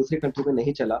गया, दूसरे कंट्री में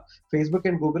नहीं चला. Facebook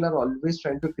and Google are always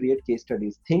trying to create case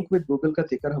studies. Think with Google का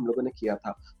जिक्र हम लोगों ने किया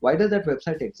था. Why does that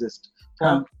website exist?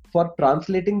 For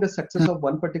translating the success of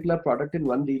one particular product in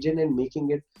one region and making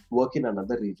it work in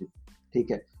another region.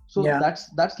 ठीक है. So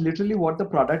that's literally what the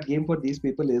product game for these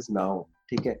people is now.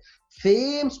 ठीक है.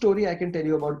 Same story I can tell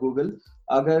you about Google.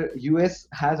 अगर US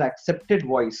has accepted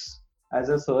voice as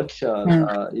a search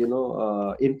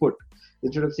input,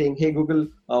 instead of saying, hey Google,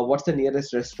 what's the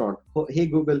nearest restaurant? Hey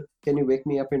Google, can you wake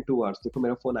me up in 2 hours? देखो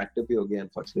मेरा phone active भी हो गया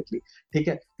unfortunately. ठीक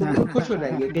है. तो लोग खुश हो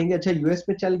जाएंगे, कहेंगे अच्छा यूएस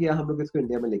में चल गया, हम लोग इसको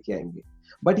इंडिया में लेके आएंगे.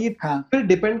 बट ये फिर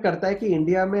डिपेंड करता है कि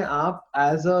इंडिया में आप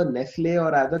एज अ नेस्ले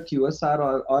और एज अ QSR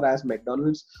और एज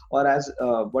मैकडोनल्ड्स और एज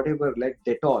व्हाटएवर लाइक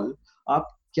डेटॉल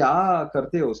आप क्या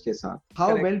करते हो उसके साथ. How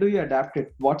well do you adapt it?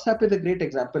 WhatsApp is a great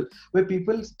example where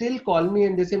people still call me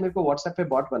and they say मेरे को WhatsApp पे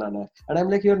bot बनाना है, and I'm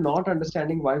like, you're not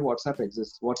understanding why WhatsApp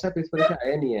exists. WhatsApp इस वजह से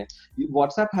आया नहीं है.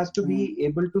 WhatsApp has to be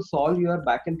able to solve your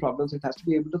back-end problems. It has to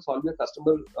be able to solve your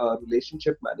customer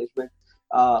relationship management.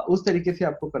 उस तरीके से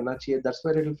आपको करना चाहिए. That's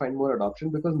where it will find more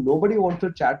adoption because nobody wants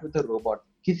to chat with a robot.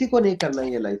 किसी को नहीं करना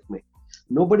है ये लाइफ में.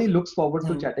 Nobody looks forward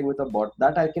to chatting with a bot.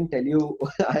 That I can tell you.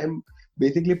 I am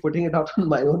basically putting it out on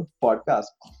my own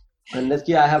podcast unless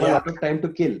I have a lot of time to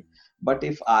kill. But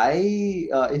if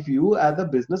you as a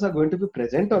business are going to be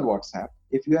present on WhatsApp,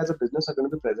 if you as a business are going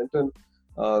to be present on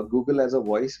Google as a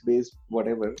voice based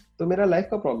whatever, तो मेरा life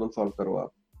का problem solve करो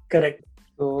आप. Correct.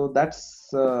 So that's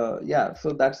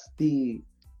so that's the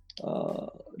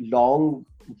long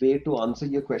way to answer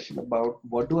your question about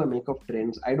what do I make of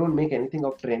trends. I don't make anything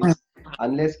of trends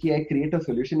unless कि I create a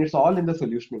solution. It's all in the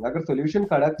solutioning. अगर solution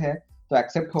कड़क है तो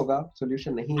accept होगा,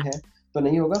 solution नहीं है तो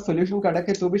नहीं होगा. Solution कड़क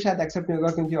है तो भी शायद accept नहीं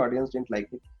होगा क्योंकि audience didn't like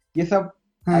it. ये सब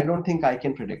I don't think I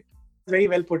can predict. Very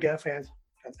well put, yeah, Faiz.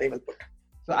 That's very well put.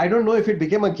 So I don't know if it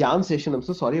became a Gyan session. I'm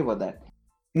so sorry about that.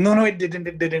 No, it didn't.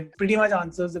 It didn't. Pretty much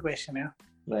answers the question, yeah.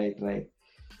 Right.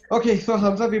 Okay, so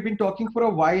Hamza, we've been talking for a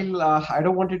while. I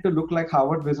don't want it to look like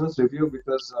Harvard Business Review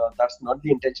because that's not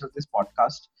the intention of this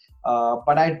podcast.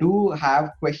 But I do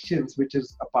have questions, which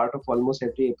is a part of almost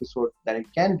every episode that it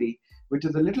can be, which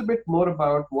is a little bit more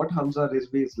about what Hamza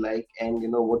Rizvi is like and,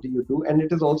 what do you do? And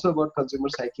it is also about consumer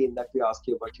psyche in that we ask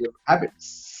you about your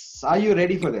habits. Are you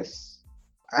ready for this?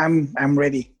 I'm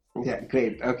ready. Yeah,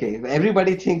 great. Okay.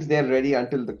 Everybody thinks they're ready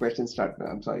until the questions start. No,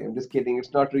 I'm sorry. I'm just kidding.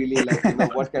 It's not really like,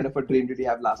 what kind of a dream did you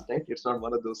have last night? It's not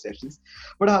one of those sessions.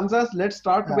 But Hamza, let's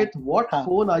start with what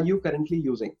phone are you currently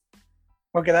using?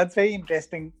 Okay, that's very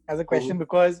interesting as a question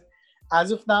because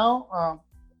as of now,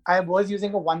 I was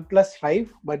using a OnePlus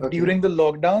 5, but during the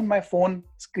lockdown, my phone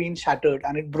screen shattered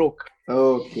and it broke.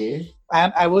 Okay.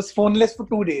 And I was phoneless for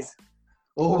 2 days.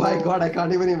 Oh my God, I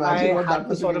can't even imagine what that was. I had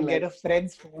to sort of get a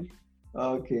friend's phone.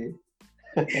 Okay.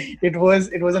 It was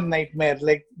a nightmare.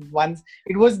 Like once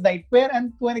it was nightmare,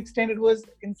 and to an extent, it was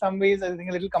in some ways I think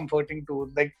a little comforting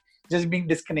too. Like just being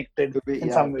disconnected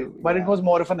in some ways. But it was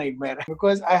more of a nightmare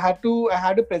because I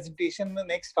had a presentation in the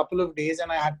next couple of days,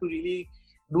 and I had to really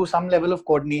do some level of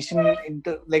coordination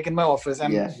in my office.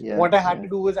 And what I had to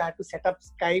do was I had to set up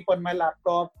Skype on my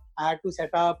laptop. I had to set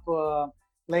up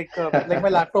like my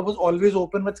laptop was always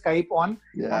open with Skype on.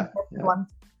 One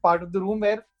part of the room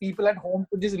where people at home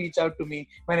could just reach out to me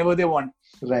whenever they want.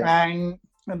 Right. And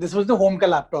this was the home ka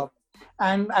laptop.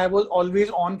 And I was always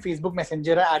on Facebook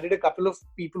Messenger. I added a couple of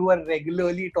people who I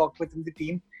regularly talked with in the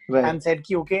team and said,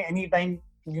 okay, anytime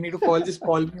you need to call, just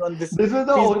call me on this. This is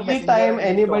the Facebook only Messenger time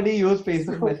anybody used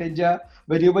Facebook Messenger.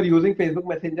 When you were using Facebook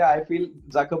Messenger, I feel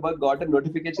Zuckerberg got a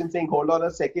notification saying, hold on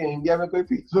a second, India mein koi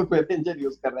Facebook Messenger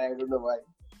use kar raha hai. I don't know why.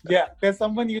 Yeah, there's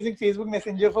someone using Facebook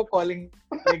Messenger for calling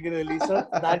regularly. So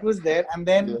that was there. And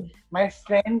then my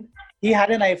friend, he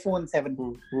had an iPhone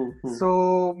 7.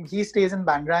 So he stays in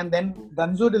Bandra. And then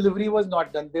Dunzo delivery was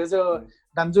not done. There's a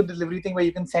Dunzo delivery thing where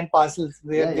you can send parcels.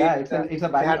 It's a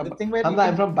Bangalore.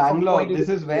 I'm from Bangalore. This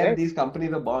is where these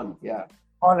companies are born. Yeah.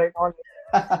 All right.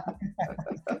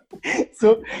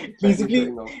 So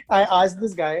basically, I asked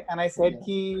this guy and I said,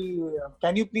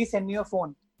 "Can you please send me your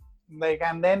phone?" Like,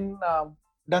 and then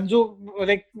Dunzo,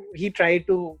 like, he tried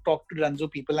to talk to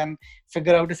Dunzo people and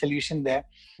figure out a solution there.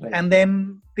 Right. And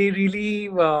then they really,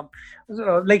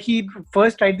 like, he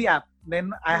first tried the app.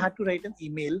 Then I had to write an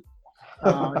email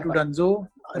to Dunzo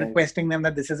requesting them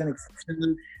that this is an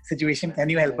exceptional situation. Can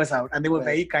you help us out? And they were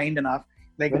very kind enough.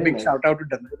 Like, very a big shout out to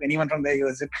Dunzo. If anyone from there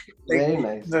hears it. Like, very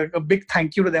nice. Like, a big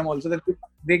thank you to them also that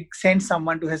they sent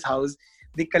someone to his house.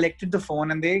 They collected the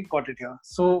phone and they got it here.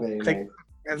 So, like, nice.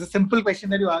 As a simple question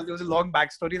that you asked, there was a long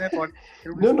backstory, and I thought,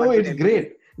 no, it's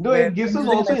great. No, it gives us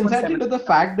also insight into the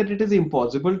fact that it is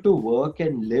impossible to work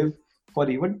and live for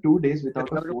even 2 days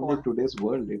without a phone in today's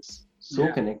world. It's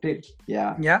so connected.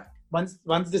 Yeah. Yeah.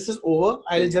 Once this is over,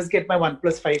 I'll just get my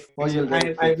OnePlus 5.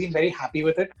 I've been very happy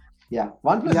with it. Yeah,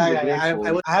 OnePlus is a great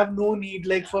phone. I have no need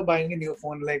like for buying a new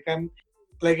phone. Like, I'm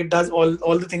like, it does all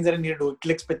the things that I need to do. It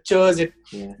clicks pictures. It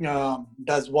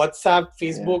does WhatsApp,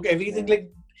 Facebook, everything.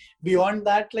 Like, beyond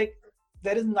that, like,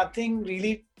 there is nothing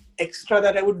really extra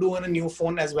that I would do on a new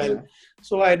phone as well. Yeah.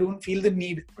 So I don't feel the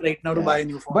need right now to buy a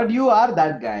new phone. But you are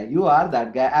that guy.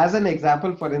 As an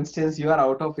example, for instance, you are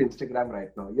out of Instagram right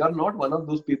now. You are not one of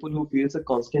those people who feels a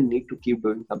constant need to keep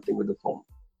doing something with the phone.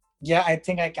 Yeah, I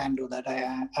think I can do that.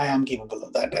 I am capable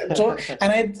of that. So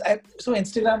so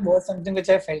Instagram was something which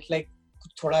I felt like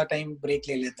thoda time break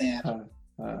le lete hain.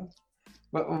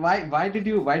 But why did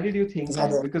you think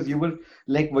that? Because you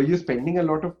were you spending a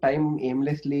lot of time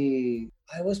aimlessly?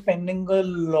 I was spending a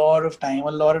lot of time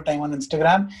on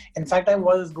Instagram. In fact, I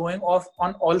was going off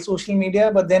on all social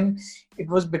media, but then it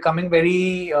was becoming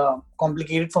very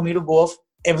complicated for me to go off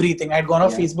everything. I'd gone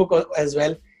off Facebook as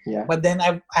well. Yeah. But then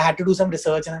I had to do some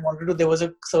research, and I wanted to. There was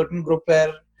a certain group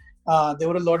where there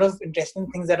were a lot of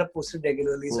interesting things that are posted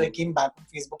regularly. So I came back on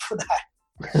Facebook for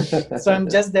that. So I'm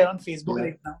just there on Facebook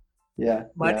right now. Yeah.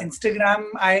 But Instagram,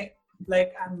 I'm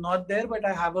not there, but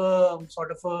I have a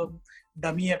sort of a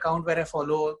dummy account where I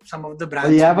follow some of the brands.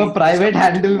 So you have a private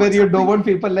handle where you don't want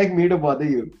people like me to bother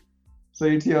you. So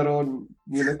it's your own,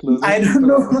 closest. I don't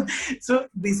know. So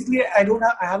basically, I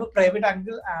have a private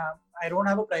handle. I don't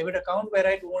have a private account where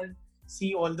I don't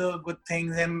see all the good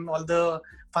things and all the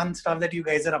fun stuff that you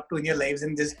guys are up to in your lives,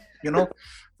 and just,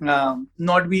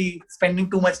 not be spending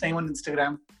too much time on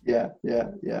Instagram. Yeah.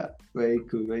 Very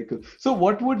cool. So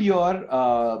what would your,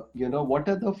 what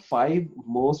are the 5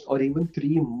 most or even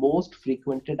 3 most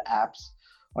frequented apps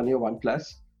on your OnePlus?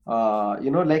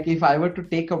 Like, if I were to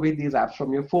take away these apps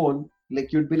from your phone,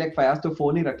 like, you'd be like, Fayaz to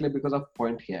phone hi rakh le because of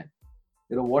point here.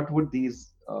 What would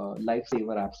these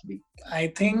lifesaver apps be? I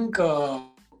think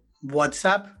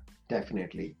WhatsApp.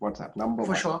 Definitely. WhatsApp, number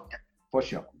 1. For sure. For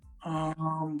sure.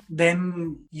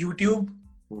 Then YouTube.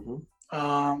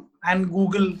 And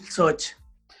Google search.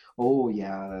 Oh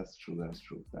yeah, that's true.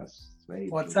 That's very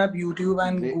WhatsApp, true. YouTube,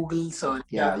 and Google search.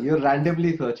 Yeah, you're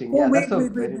randomly searching. Oh, wait.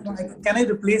 Can I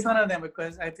replace one of them?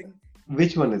 Because I think.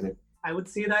 Which one is it? I would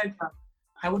say that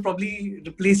I would probably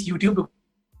replace YouTube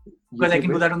because I can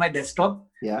do that on my desktop.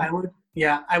 Yeah.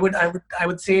 I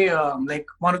would say like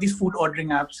one of these food ordering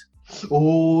apps.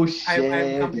 Oh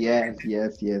shit!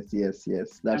 Yes.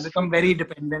 I've become very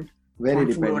dependent. Very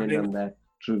dependent on that.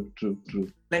 True.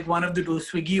 Like one of the two,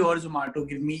 Swiggy or Zomato.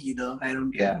 Give me either. I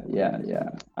don't care. Yeah.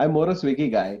 I'm more a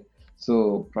Swiggy guy,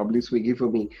 so probably Swiggy for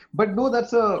me. But no,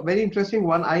 that's a very interesting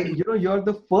one. You're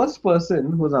the first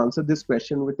person who's answered this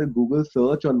question with a Google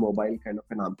search on mobile kind of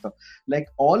an answer. Like,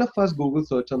 all of us Google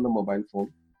search on the mobile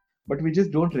phone, but we just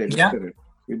don't register it.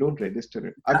 We don't register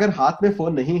it. Agar haath mein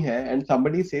phone nahi hai and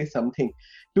somebody says something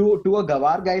to a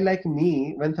gawar guy like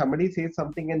me, when somebody says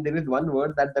something and there is one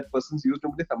word that person's used,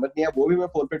 मुझे समझ नहीं है, वो भी मैं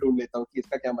phone पे ढूंढ लेता हूँ कि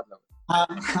इसका क्या मतलब है.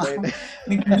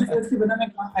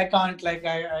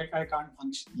 I can't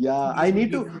function. Yeah, I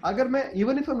need to. अगर मैं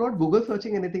even if I'm not Google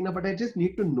searching anything ना, but I just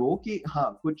need to know कि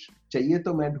हाँ कुछ चाहिए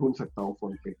तो मैं ढूंढ सकता हूँ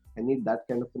phone पे. I need that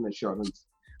kind of an assurance.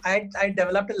 I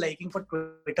developed a liking for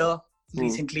Twitter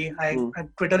recently.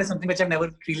 Twitter is something which I've never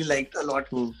really liked a lot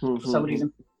for some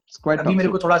reason. It's quite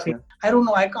toxic. I don't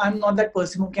know. I'm not that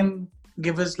person who can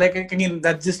give us, like, again,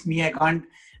 that's just me. I can't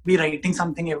be writing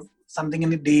something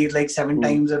in a day like 7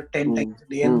 times or 10 times a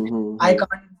day, and I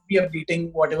can't be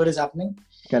updating whatever is happening.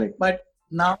 Correct. But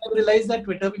now I realize that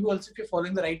Twitter people also, if you're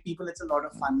following the right people, it's a lot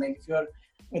of fun. Like, if you're,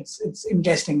 it's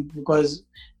interesting because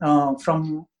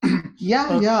from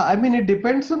I mean, it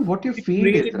depends on what you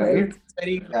feed it, right? It's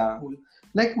very cool.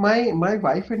 Like my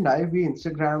wife and I, we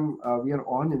are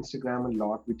on Instagram a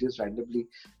lot. We just randomly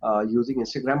using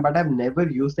Instagram, but I've never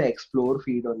used the explore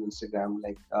feed on Instagram.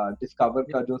 Like discover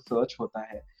ka jo search hota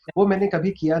hai, वो मैंने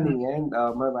कभी किया नहीं है. And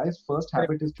my wife's first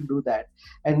habit is to do that.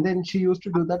 And then she used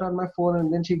to do that on my phone,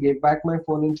 and then she gave back my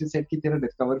phone and she said कि तेरा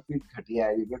discover feed घटिया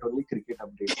है, you get only cricket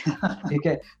updates. ठीक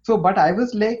है. So but I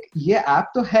was like, ये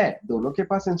app तो है, दोनों के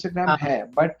पास Instagram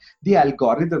है, but the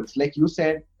algorithms, like you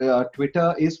said,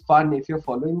 Twitter is fun if you're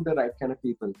following the right kind of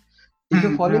people. If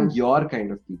you're following your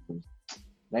kind of people,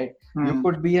 right? You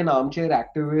could be an armchair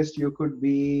activist, you could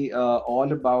be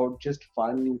all about just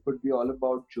fun, you could be all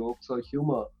about jokes or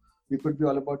humor, you could be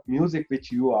all about music,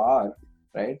 which you are,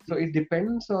 right? So it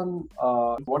depends on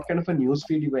what kind of a news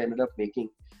feed you ended up making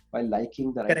by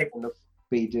liking the right kind of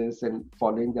pages and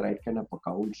following the right kind of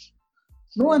accounts.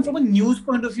 No, and from a news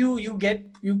point of view, you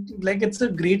like, it's a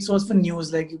great source for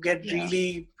news. Like, you get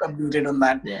really updated on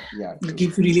that. Yeah. It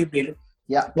keeps you really updated.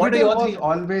 Yeah, Twitter was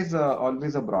always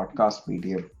a broadcast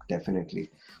medium, definitely.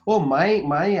 Oh, my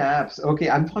apps. Okay,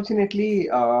 unfortunately,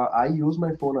 I use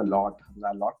my phone a lot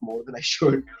more than I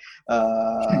should.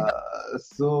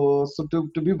 So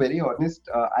to be very honest,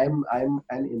 I'm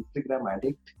an Instagram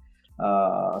addict.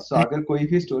 So अगर कोई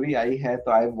भी story आई है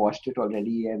तो I've watched it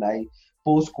already, and I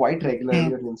post quite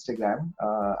regularly on Instagram.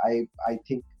 I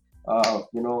think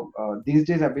these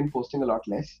days I've been posting a lot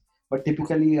less. But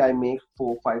typically, I make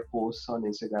 4-5 posts on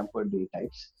Instagram per day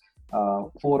types.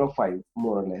 4 or 5,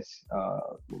 more or less.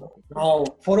 Wow,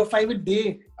 4 or 5 a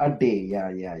day. A day,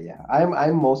 yeah.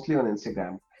 I'm mostly on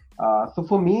Instagram. So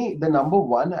for me, the number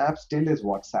one app still is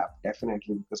WhatsApp,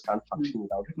 definitely, because can't function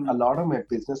without it. A lot of my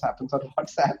business happens on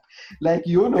WhatsApp. Like,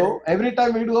 every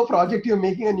time we do a project, you're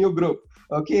making a new group.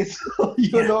 Okay, so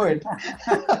you know it.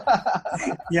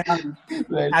 Yeah.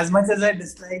 Right. As much as I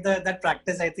dislike that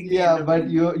practice, I think. Yeah, but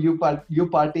you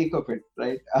partake of it,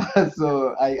 right?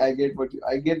 So I get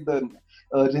the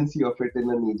urgency of it in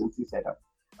an agency setup.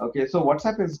 Okay, so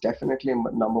WhatsApp is definitely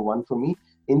number one for me.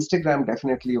 Instagram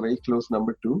definitely a very close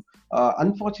number 2.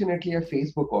 Unfortunately,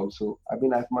 Facebook also. I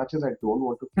mean, as much as I don't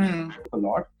want to Facebook a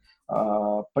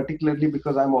lot, particularly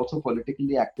because I'm also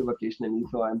politically active occasionally,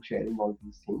 so I'm sharing all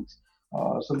these things.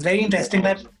 So it's very interesting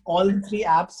that all the 3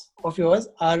 apps of yours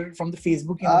are from the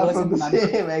Facebook universe. From the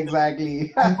same,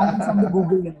 exactly. None from the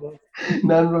Google universe.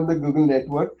 None from the Google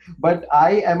network. But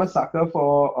I am a sucker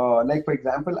for, like, for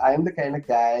example, I am the kind of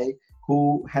guy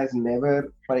who has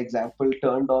never, for example,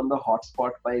 turned on the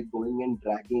hotspot by going and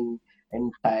dragging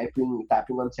and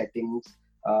tapping on settings.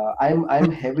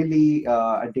 I'm heavily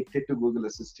addicted to Google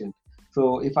Assistant.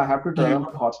 So if I have to turn on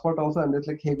the hotspot also, I'm just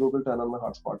like, hey, Google, turn on my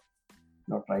hotspot.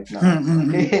 Not right now.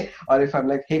 Okay? Or if I'm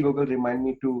like, hey, Google, remind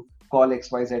me to call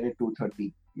XYZ at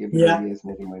 2:30. Yeah. Is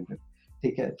a reminder.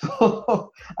 Okay.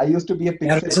 So I used to be a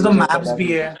pixel. So the maps bhi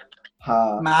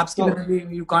hai. Maps ke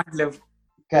biना you can't live.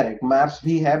 Correct. Maps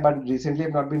भी है, but recently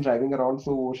I've not been driving around,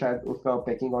 so वो शायद उसका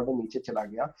pecking order नीचे चला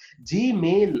गया.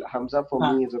 Gmail, Hamza, for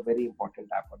me is a very important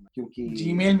app. क्योंकि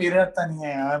Gmail मेरे आता नहीं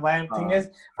है यार. My thing is,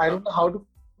 I don't know how to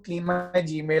clean my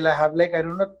Gmail. I have I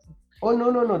don't know. Oh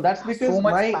no. That's because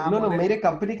मेरे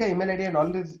company का email ID and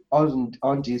all is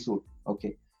on G Suite.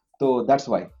 Okay. So that's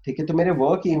why. ठीक है. तो मेरे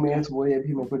work emails वो ये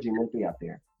भी मेरे को Gmail पे आते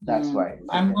हैं. That's why.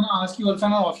 I'm gonna ask you also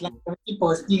now offline.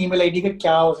 Personal email ID का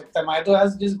क्या हो सकता है? My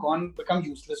has just become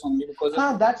useless only because.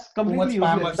 That's completely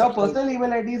useless. The personal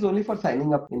email ID is only for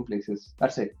signing up in places.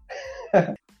 That's it.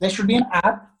 There should be an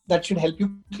app that should help you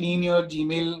clean your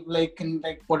Gmail in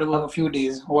whatever a few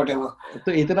days, whatever.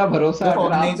 तो इतना भरोसा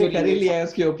अगर आपने कर ही लिया है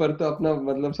उसके ऊपर तो अपना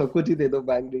मतलब सब कुछ ही दे दो,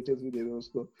 बैंक डिटेल्स भी दे दो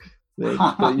उसको.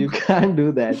 So you can't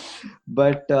do that.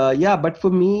 But but for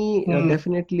me,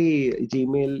 definitely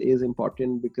Gmail is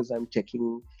important because I'm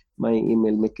checking my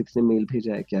email में कितने मेल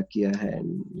भेजा है, क्या किया है,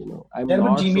 and I'm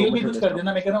not Gmail भी यूज कर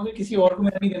देना. मैं कह रहा हूँ कि किसी और को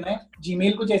मेरा नहीं देना है.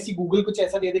 Gmail कुछ ऐसी, Google कुछ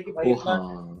ऐसा दे दे कि भाई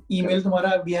इतना ईमेल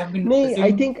तुम्हारा we have been. नहीं,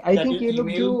 I think ये लोग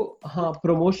जो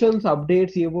promotions,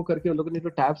 updates ये वो करके उन लोगों ने तो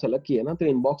tabs अलग किए ना, तो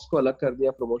inbox को अलग कर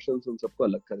दिया, promotions उन सबको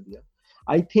अलग कर दिया.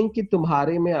 I think कि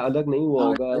तुम्हारे में अलग नहीं हुआ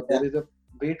होगा. There is a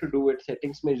way to do it.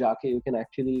 Settings में जाके you can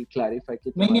actually clarify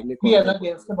कि तुम्हारे लिए भी अलग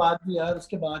है. उसके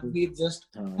बाद भी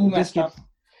just too messed up.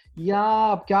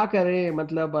 Yeah, अब क्या करें,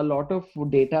 मतलब a lot of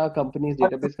data companies,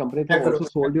 database companies have also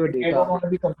sold your data. I don't want to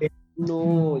be complaining.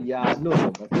 No,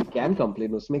 but you can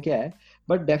complain, उसमें क्या है?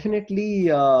 But definitely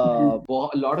a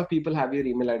lot of people have your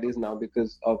email IDs now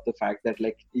because of the fact that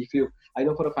I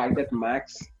know for a fact that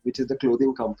Max, which is the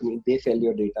clothing company, they sell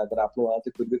your data. अगर आपने वहाँ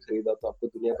से कुछ भी खरीदा तो आपको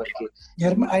दुनिया भर के.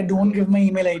 Yeah, I don't give my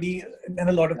email ID in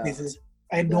a lot of places.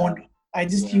 I don't. I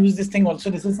just use this thing also.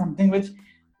 This is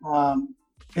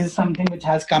something which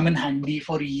has come in handy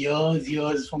for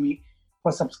years for me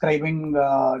for subscribing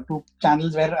to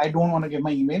channels where I don't want to give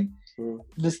my email.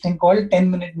 This thing called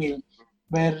 10-minute mail,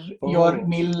 where your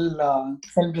mail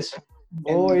self-destruct.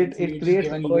 Oh, 10 it, minutes. So it you just creates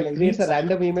give an oh email it ID. creates a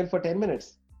random email for 10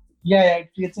 minutes. Yeah, it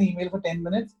creates an email for 10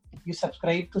 minutes. You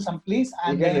subscribe to some place, You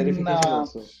and get then verification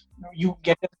also. you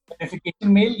get a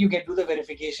verification mail. You get do the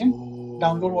verification,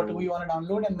 download whatever Oh. you want to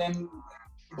download, and then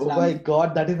it's Oh done. my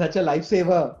God, that is such a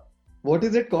lifesaver. What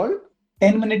is it called?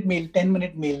 10-minute mail.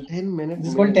 10-minute mail. 10-minute This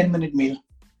is mail. called 10-minute mail.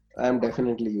 I'm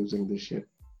definitely using this shit.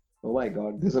 Oh my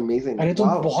God, this is amazing. अरे तो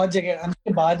Wow. बहुत जगह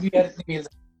उसके बाद भी यार इतने mails.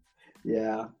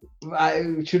 Yeah,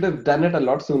 I should have done it a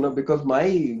lot sooner because my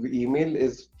email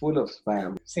is full of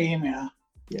spam. Same, yeah.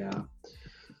 Yeah.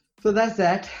 So that's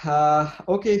that.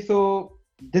 Okay, so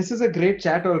this is a great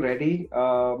chat already.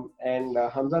 And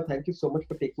Hamza, thank you so much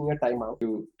for taking your time out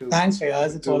to Thanks,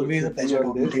 Fayaz. It's always a be pleasure on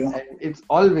talking this. to you. And it's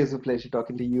always a pleasure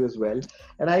talking to you as well.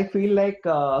 And I feel like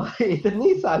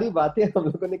इतनी सारी बातें हम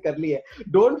लोगों ने कर ली है.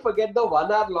 Don't forget the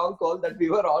 1 hour long call that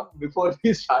we were on before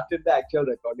we started the actual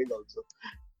recording also.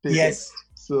 Yes.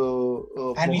 So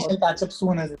And we shall catch up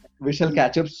soon as well. We shall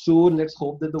catch up soon. Let's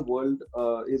hope that the world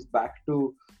is back to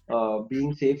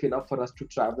being safe enough for us to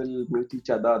travel, meet each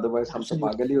other. Otherwise, हम तो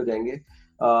पागल ही हो जाएंगे.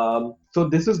 So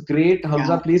this is great,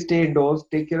 Hamza. Yeah. Please stay indoors.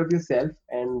 Take care of yourself,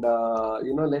 and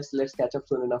let's catch up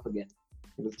soon enough again.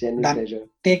 It was genuine pleasure.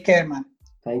 Take care, man.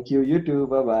 Thank you. You too.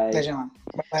 Bye bye. Pleasure, man.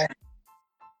 Bye bye.